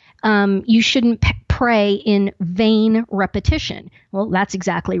said, you shouldn't pray in vain repetition. Well, that's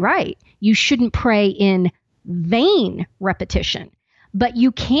exactly right. You shouldn't pray in vain repetition, but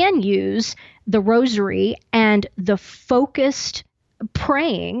you can use the rosary and the focused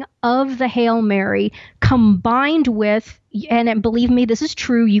praying of the Hail Mary combined with, and believe me, this is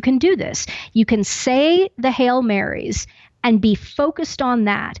true, you can do this. You can say the Hail Marys and be focused on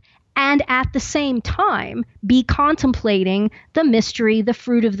that, and at the same time be contemplating the mystery, the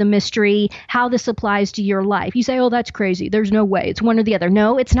fruit of the mystery, how this applies to your life. You say, oh, that's crazy. There's no way. It's one or the other.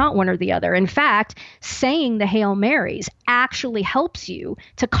 No, it's not one or the other. In fact, saying the Hail Marys actually helps you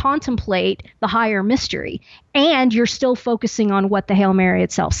to contemplate the higher mystery, and you're still focusing on what the Hail Mary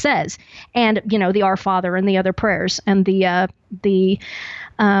itself says. And, the Our Father and the other prayers, and the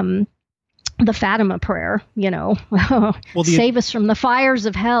Fatima prayer, save us from the fires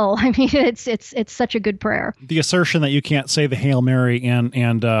of hell. I mean, it's such a good prayer. The assertion that you can't say the Hail Mary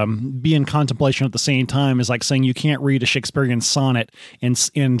and be in contemplation at the same time is like saying you can't read a Shakespearean sonnet and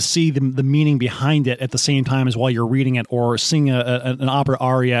see the meaning behind it at the same time as while you're reading it, or sing an opera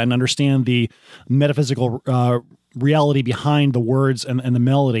aria and understand the metaphysical reality behind the words and the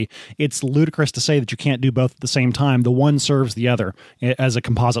melody. It's ludicrous to say that you can't do both at the same time. The one serves the other as a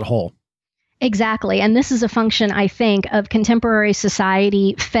composite whole. Exactly. And this is a function, I think, of contemporary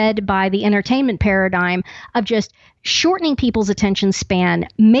society fed by the entertainment paradigm of just shortening people's attention span,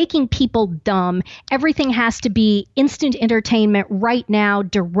 making people dumb. Everything has to be instant entertainment right now,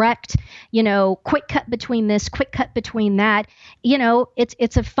 direct, quick cut between this, quick cut between that.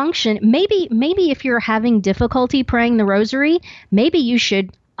 It's a function. Maybe if you're having difficulty praying the rosary, maybe you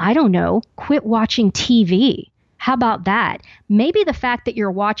should, I don't know, quit watching TV. How about that? Maybe the fact that you're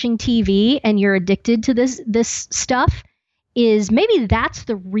watching TV and you're addicted to this stuff is, maybe that's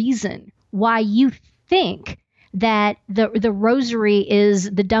the reason why you think that the rosary is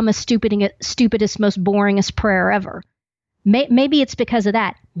the dumbest, stupidest, most boringest prayer ever. Maybe it's because of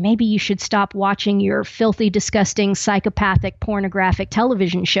that. Maybe you should stop watching your filthy, disgusting, psychopathic, pornographic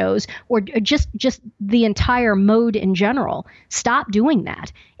television shows, or just the entire mode in general. Stop doing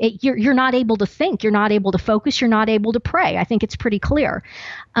that. You're not able to think. You're not able to focus. You're not able to pray. I think it's pretty clear.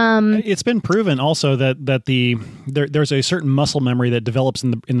 It's been proven also that there's a certain muscle memory that develops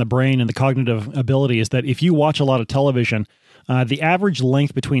in the brain and the cognitive abilities, that if you watch a lot of television, the average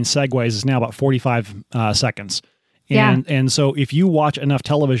length between segues is now about 45 seconds. And so if you watch enough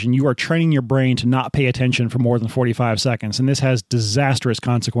television, you are training your brain to not pay attention for more than 45 seconds. And this has disastrous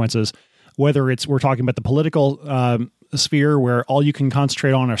consequences, whether we're talking about the political sphere, where all you can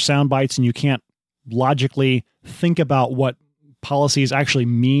concentrate on are sound bites and you can't logically think about what policies actually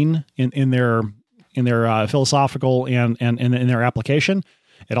mean in their philosophical and in their application.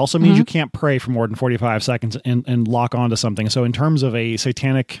 It also means you can't pray for more than 45 seconds and lock onto something. So in terms of a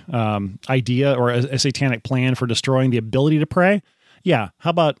satanic idea or a satanic plan for destroying the ability to pray, yeah, how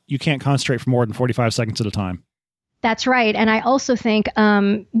about you can't concentrate for more than 45 seconds at a time? That's right. And I also think,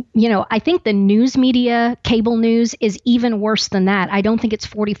 I think the news media, cable news, is even worse than that. I don't think it's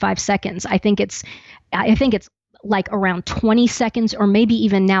 45 seconds. I think it's like around 20 seconds, or maybe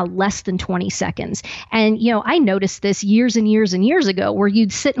even now less than 20 seconds. And, I noticed this years and years and years ago, where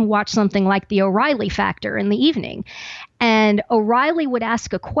you'd sit and watch something like the O'Reilly Factor in the evening, and O'Reilly would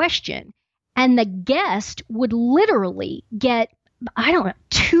ask a question, and the guest would literally get,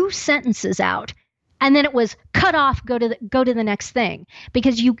 2 sentences out. And then it was cut off, go to the next thing,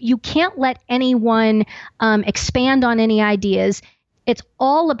 because you can't let anyone expand on any ideas. It's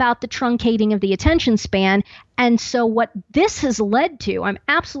all about the truncating of the attention span. And so what this has led to, I'm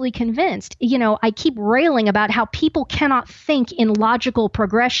absolutely convinced, I keep railing about how people cannot think in logical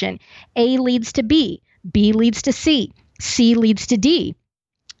progression. A leads to B, B leads to C, C leads to D.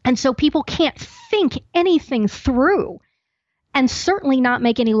 And so people can't think anything through, and certainly not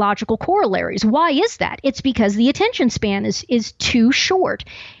make any logical corollaries. Why is that? It's because the attention span is too short.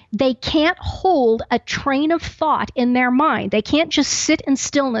 They can't hold a train of thought in their mind. They can't just sit in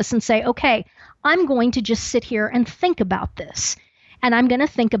stillness and say, okay, I'm going to just sit here and think about this. And I'm going to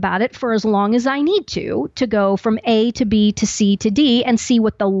think about it for as long as I need to go from A to B to C to D and see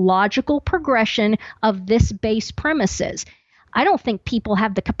what the logical progression of this base premise is. I don't think people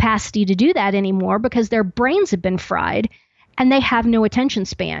have the capacity to do that anymore, because their brains have been fried. And they have no attention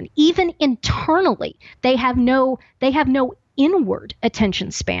span. Even internally, they have no inward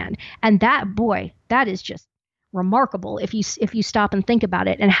attention span. And that is just remarkable if you stop and think about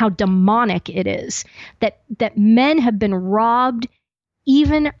it, and how demonic it is that men have been robbed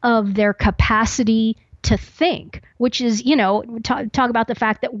even of their capacity to think, which is, talk about the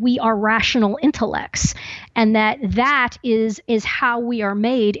fact that we are rational intellects, and that is how we are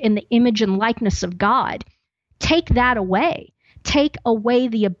made in the image and likeness of God. Take that away. Take away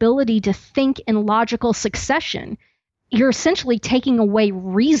the ability to think in logical succession. You're essentially taking away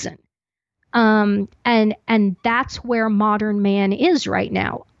reason. And that's where modern man is right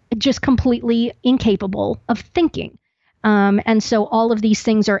now, just completely incapable of thinking. And so all of these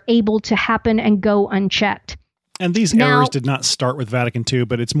things are able to happen and go unchecked. And these errors did not start with Vatican II,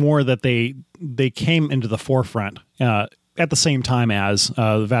 but it's more that they came into the forefront at the same time as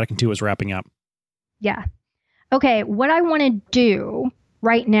Vatican II was wrapping up. Yeah. Okay, what I want to do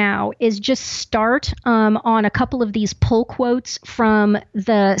right now is just start on a couple of these pull quotes from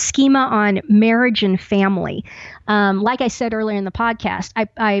the schema on marriage and family. Like I said earlier in the podcast,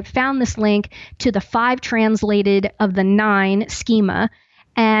 I found this link to the 5 translated of the 9 schema,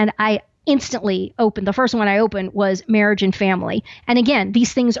 and I instantly opened. The first one I opened was marriage and family. And again,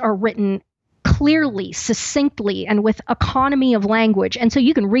 these things are written clearly, succinctly, and with economy of language. And so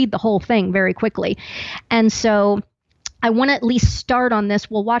you can read the whole thing very quickly. And so I want to at least start on this.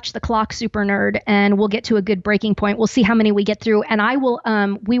 We'll watch the clock, Super Nerd, and we'll get to a good breaking point. We'll see how many we get through. And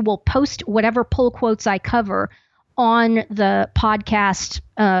we will post whatever pull quotes I cover on the podcast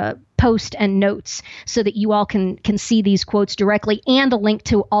post and notes, so that you all can see these quotes directly, and a link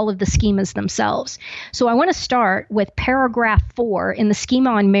to all of the schemas themselves. So I want to start with paragraph 4 in the schema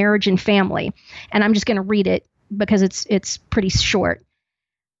on marriage and family, and I'm just going to read it because it's pretty short.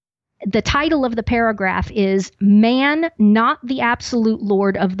 The title of the paragraph is "Man, Not the Absolute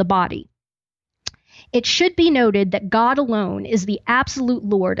Lord of the Body." It should be noted that God alone is the absolute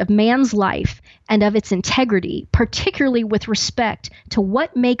Lord of man's life and of its integrity, particularly with respect to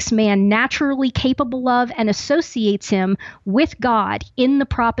what makes man naturally capable of and associates him with God in the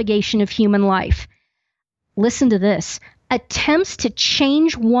propagation of human life. Listen to this. Attempts to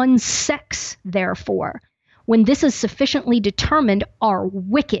change one's sex, therefore, when this is sufficiently determined, are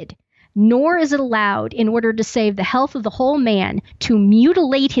wicked. Nor is it allowed, in order to save the health of the whole man, to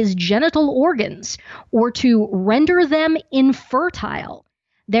mutilate his genital organs or to render them infertile.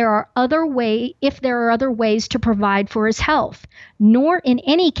 If there are other ways to provide for his health, nor in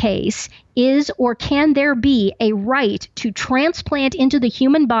any case is or can there be a right to transplant into the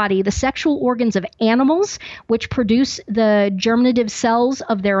human body the sexual organs of animals which produce the germinative cells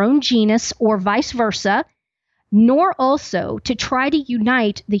of their own genus, or vice versa, nor also to try to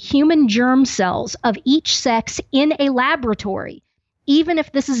unite the human germ cells of each sex in a laboratory, even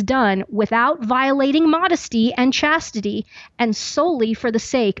if this is done without violating modesty and chastity and solely for the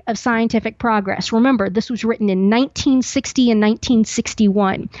sake of scientific progress. Remember, this was written in 1960 and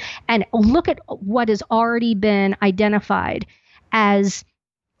 1961. And look at what has already been identified as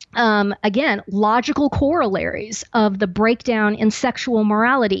Again, logical corollaries of the breakdown in sexual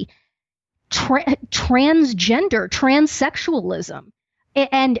morality, transgender, transsexualism,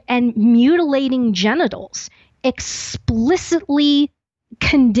 and mutilating genitals, explicitly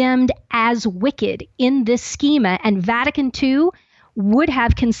condemned as wicked in this schema. And Vatican II would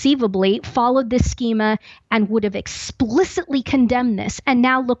have conceivably followed this schema and would have explicitly condemned this. And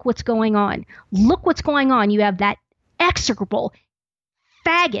now look what's going on. Look what's going on. You have that execrable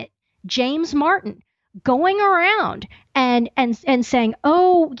faggot, James Martin, going around and saying,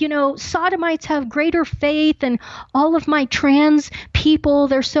 oh, sodomites have greater faith, and all of my trans people,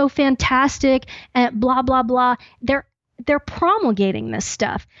 they're so fantastic, and blah, blah, blah. They're promulgating this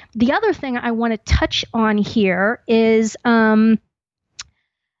stuff. The other thing I want to touch on here is the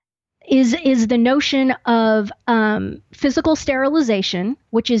notion of physical sterilization,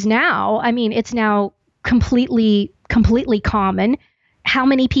 which is now, it's now completely common. How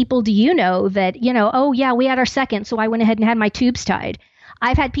many people do you know that, oh yeah, we had our second, so I went ahead and had my tubes tied?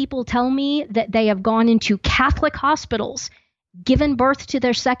 I've had people tell me that they have gone into Catholic hospitals, given birth to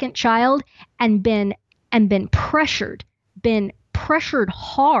their second child, and been pressured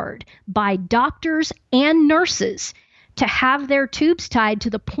hard by doctors and nurses to have their tubes tied, to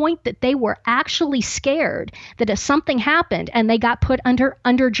the point that they were actually scared that if something happened and they got put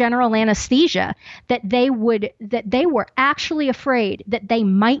under general anesthesia, that they were actually afraid that they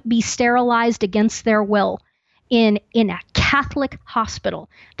might be sterilized against their will in a Catholic hospital.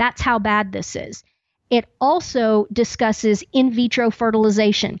 That's how bad this is. It also discusses in vitro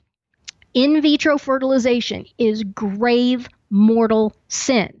fertilization. In vitro fertilization is grave mortal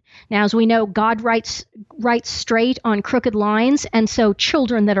sin. Now, as we know, God writes straight on crooked lines, and so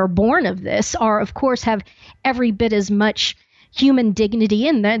children that are born of this of course, have every bit as much human dignity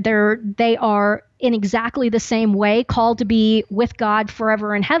in them. They are in exactly the same way called to be with God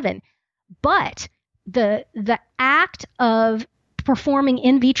forever in heaven. But the act of performing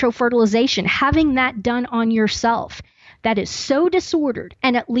in vitro fertilization, having that done on yourself, that is so disordered,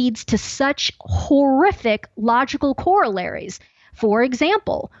 and it leads to such horrific logical corollaries. For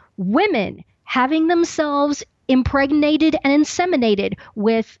example, women having themselves impregnated and inseminated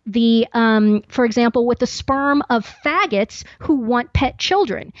with for example, with the sperm of faggots who want pet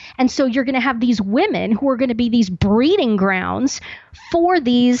children. And so you're going to have these women who are going to be these breeding grounds for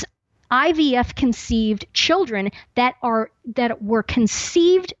these IVF conceived children that were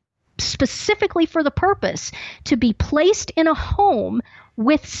conceived specifically for the purpose to be placed in a home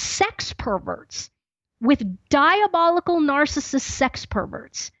with sex perverts, with diabolical narcissist sex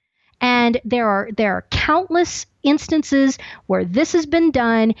perverts. And there are countless instances where this has been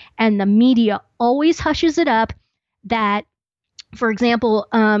done, and the media always hushes it up. That, for example,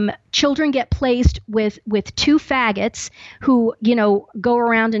 children get placed with two faggots who, go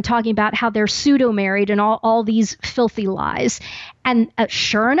around and talking about how they're pseudo-married and all these filthy lies. And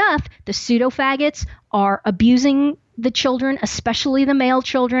sure enough, the pseudo-faggots are abusing the children, especially the male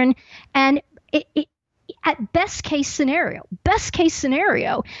children. And at best case scenario,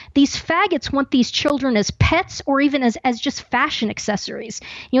 these faggots want these children as pets, or even as just fashion accessories.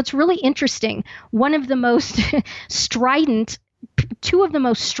 It's really interesting. Two of the most strident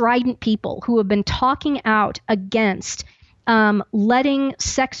people who have been talking out against letting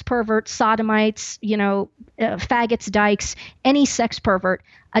sex perverts, sodomites, faggots, dykes, any sex pervert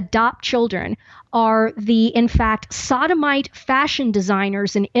adopt children are in fact, sodomite fashion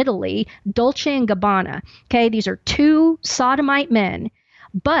designers in Italy, Dolce & Gabbana. Okay, these are two sodomite men,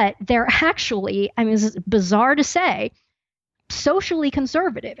 but they're actually, it's bizarre to say, socially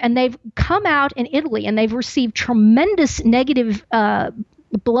conservative. And they've come out in Italy and they've received tremendous negative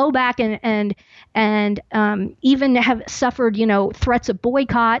blowback and even have suffered, threats of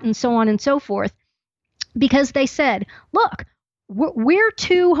boycott and so on and so forth, because they said, look, we're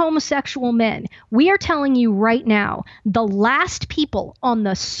two homosexual men. We are telling you right now, the last people on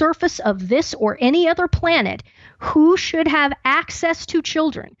the surface of this or any other planet who should have access to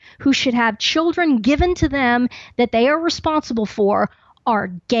children, who should have children given to them that they are responsible for, are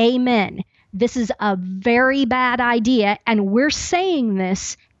gay men. This is a very bad idea, and we're saying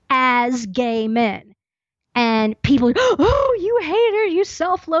this as gay men. And people are, oh, you hater, you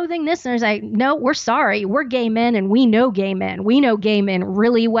self-loathing this. And I was like, no, we're sorry. We're gay men, and we know gay men. We know gay men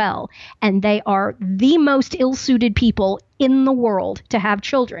really well. And they are the most ill-suited people in the world to have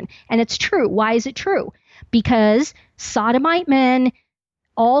children. And it's true. Why is it true? Because sodomite men,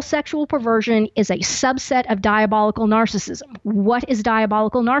 all sexual perversion is a subset of diabolical narcissism. What is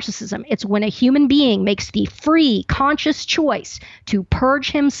diabolical narcissism? It's when a human being makes the free, conscious choice to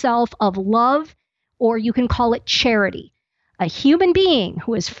purge himself of love, or you can call it charity. a human being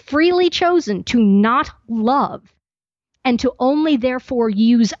who has freely chosen to not love and to only therefore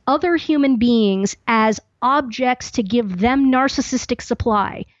use other human beings as objects to give them narcissistic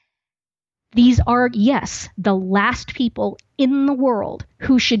supply, these are, yes, the last people in the world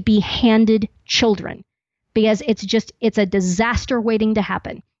who should be handed children, because it's a disaster waiting to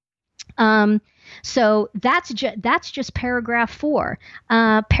happen. So that's just paragraph 4.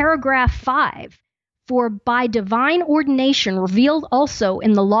 Paragraph 5, for by divine ordination revealed also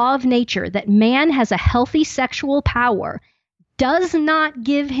in the law of nature that man has a healthy sexual power, does not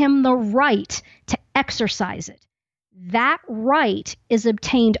give him the right to exercise it. That right is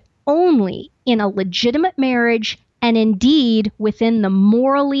obtained only in a legitimate marriage and indeed within the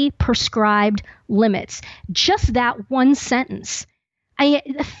morally prescribed limits. Just that one sentence. I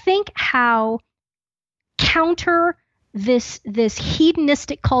think how counter this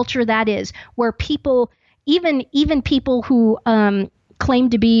hedonistic culture that is, where people, even people who claim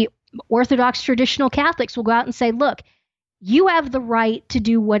to be Orthodox traditional Catholics, will go out and say, look, you have the right to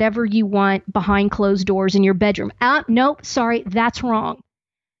do whatever you want behind closed doors in your bedroom. Nope, sorry, that's wrong.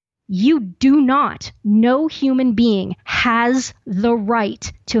 You do not. No human being has the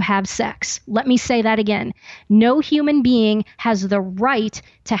right to have sex. Let me say that again. No human being has the right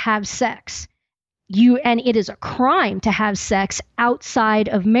to have sex. And it is a crime to have sex outside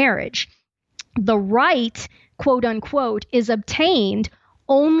of marriage. The right, quote unquote, is obtained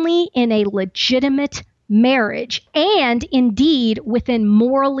only in a legitimate marriage and indeed within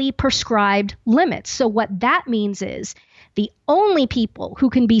morally prescribed limits. So what that means is the only people who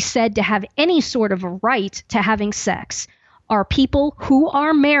can be said to have any sort of a right to having sex are people who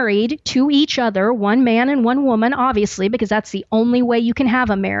are married to each other, one man and one woman, obviously, because that's the only way you can have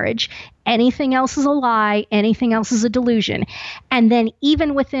a marriage. Anything else is a lie. Anything else is a delusion. And then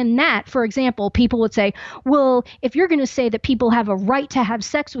even within that, for example, people would say, well, if you're going to say that people have a right to have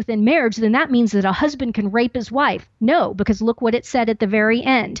sex within marriage, then that means that a husband can rape his wife. No, because look what it said at the very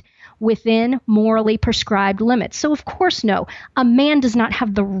end. Within morally prescribed limits. So of course, no, a man does not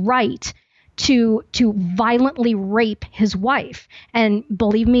have the right to violently rape his wife. And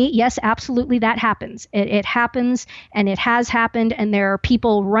believe me, yes, absolutely that happens. It happens, and it has happened, and there are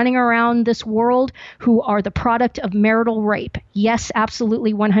people running around this world who are the product of marital rape. Yes,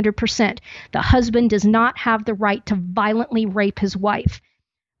 absolutely, 100%. The husband does not have the right to violently rape his wife.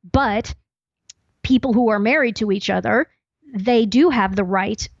 But people who are married to each other, they do have the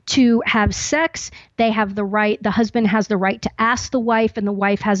right to have sex. They have the right, the husband has the right to ask the wife, and the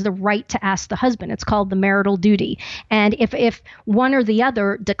wife has the right to ask the husband. It's called the marital duty. And if one or the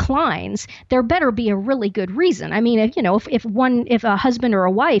other declines, there better be a really good reason. I mean, if a husband or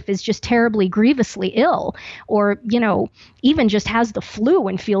a wife is just terribly grievously ill, or, even just has the flu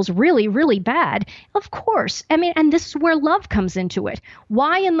and feels really, really bad, of course. I mean, and this is where love comes into it.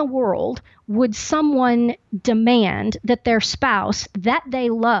 Why in the world would someone demand that their spouse that they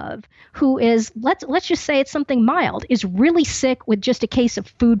love, who is, let's just say it's something mild, is really sick with just a case of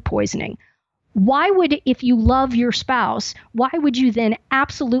food poisoning? Why would, if you love your spouse, why would you then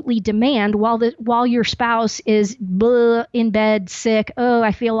absolutely demand while your spouse is in bed sick, oh,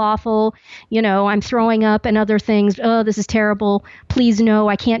 I feel awful, I'm throwing up and other things, oh, this is terrible, please no,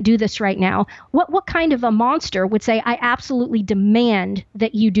 I can't do this right now. What kind of a monster would say, I absolutely demand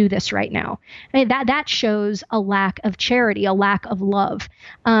that you do this right now? I mean, that shows a lack of charity, a lack of love.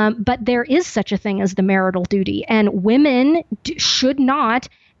 But there is such a thing as the marital duty, and women should not.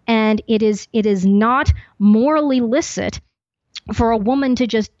 And it is not morally licit for a woman to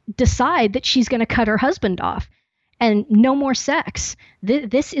just decide that she's going to cut her husband off and no more sex.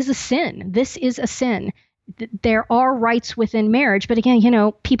 This is a sin. This is a sin. There are rights within marriage. But again,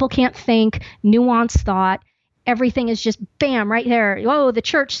 people can't think, nuanced thought. Everything is just bam, right there. Oh, the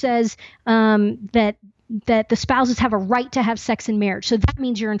church says that the spouses have a right to have sex in marriage. So that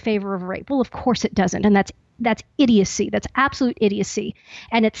means you're in favor of rape. Well, of course it doesn't. And that's idiocy. That's absolute idiocy.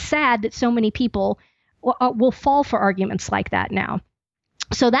 And it's sad that so many people will fall for arguments like that now.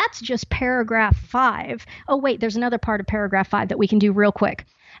 So that's just paragraph 5. Oh, wait, there's another part of paragraph 5 that we can do real quick.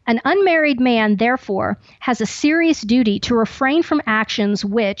 An unmarried man, therefore, has a serious duty to refrain from actions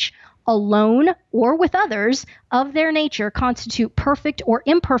which, alone or with others of their nature, constitute perfect or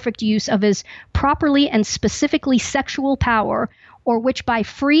imperfect use of his properly and specifically sexual power, or which by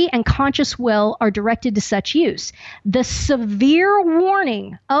free and conscious will are directed to such use. The severe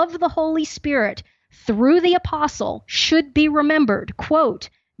warning of the Holy Spirit through the apostle should be remembered. Quote,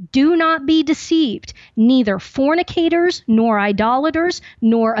 do not be deceived. Neither fornicators, nor idolaters,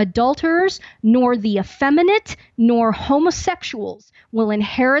 nor adulterers, nor the effeminate, nor homosexuals will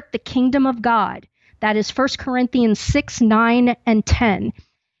inherit the kingdom of God. That is 1 Corinthians 6, 9, and 10.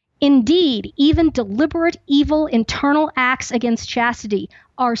 Indeed, even deliberate evil internal acts against chastity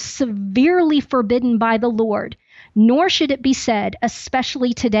are severely forbidden by the Lord, nor should it be said,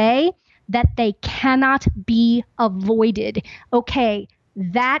 especially today, that they cannot be avoided. Okay,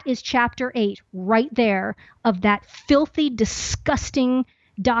 that is chapter 8 right there of that filthy, disgusting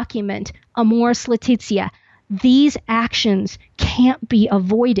document, Amoris Laetitia. These actions can't be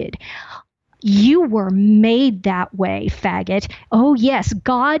avoided. You were made that way, faggot. Oh, yes,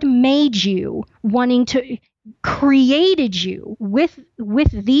 God made you created you with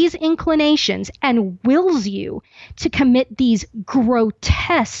these inclinations and wills you to commit these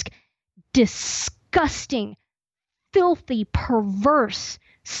grotesque, disgusting, filthy, perverse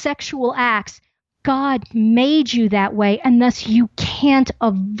sexual acts. God made you that way, and thus you can't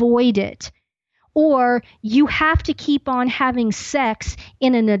avoid it. Or you have to keep on having sex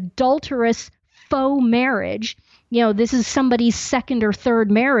in an adulterous faux marriage. This is somebody's second or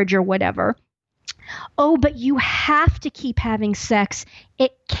third marriage or whatever. Oh, but you have to keep having sex.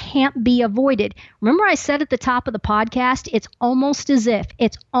 It can't be avoided. Remember I said at the top of the podcast, it's almost as if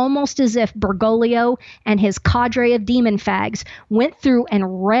Bergoglio and his cadre of demon fags went through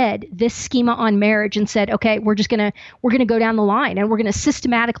and read this schema on marriage and said, okay, we're going to go down the line and we're going to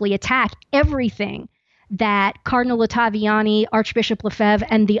systematically attack everything that Cardinal Ottaviani, Archbishop Lefebvre,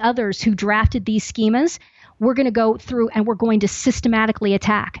 and the others who drafted these schemas. We're going to go through and we're going to systematically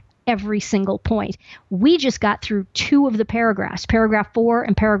attack every single point. We just got through 2 of the paragraphs, paragraph 4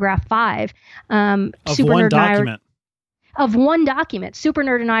 and paragraph 5. Of one document. Of one document. Super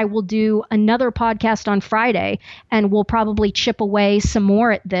Nerd and I will do another podcast on Friday, and we'll probably chip away some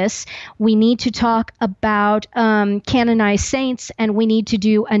more at this. We need to talk about canonized saints, and we need to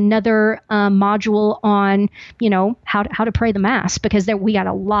do another module on, how to pray the Mass, because we got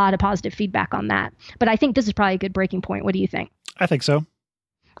a lot of positive feedback on that. But I think this is probably a good breaking point. What do you think? I think so.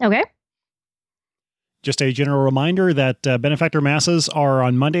 Okay. Just a general reminder that benefactor masses are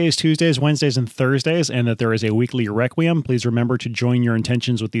on Mondays, Tuesdays, Wednesdays, and Thursdays, and that there is a weekly requiem. Please remember to join your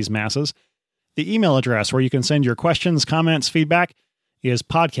intentions with these masses. The email address where you can send your questions, comments, feedback is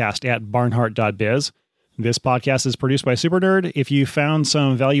podcast@barnhart.biz. This podcast is produced by Super Nerd. If you found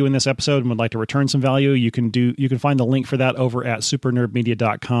some value in this episode and would like to return some value, you can find the link for that over at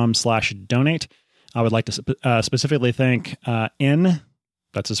supernerdmedia.com/donate. I would like to specifically thank N.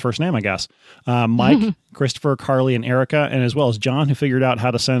 That's his first name, I guess. Mike, Christopher, Carly, and Erica, and as well as John, who figured out how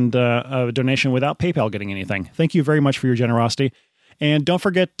to send a donation without PayPal getting anything. Thank you very much for your generosity. And don't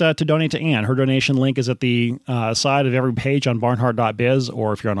forget to donate to Anne. Her donation link is at the side of every page on barnhart.biz,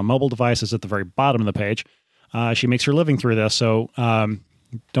 or if you're on a mobile device, it's at the very bottom of the page. She makes her living through this, so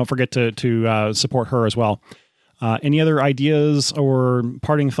don't forget to support her as well. Any other ideas or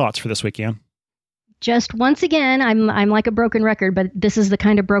parting thoughts for this week, Anne? Just once again, I'm like a broken record, but this is the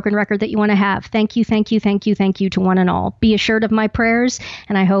kind of broken record that you want to have. Thank you, thank you, thank you, thank you to one and all. Be assured of my prayers,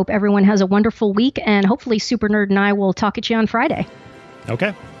 and I hope everyone has a wonderful week, and hopefully Super Nerd and I will talk at you on Friday.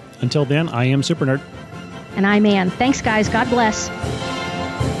 Okay. Until then, I am Super Nerd. And I'm Ann. Thanks, guys. God bless.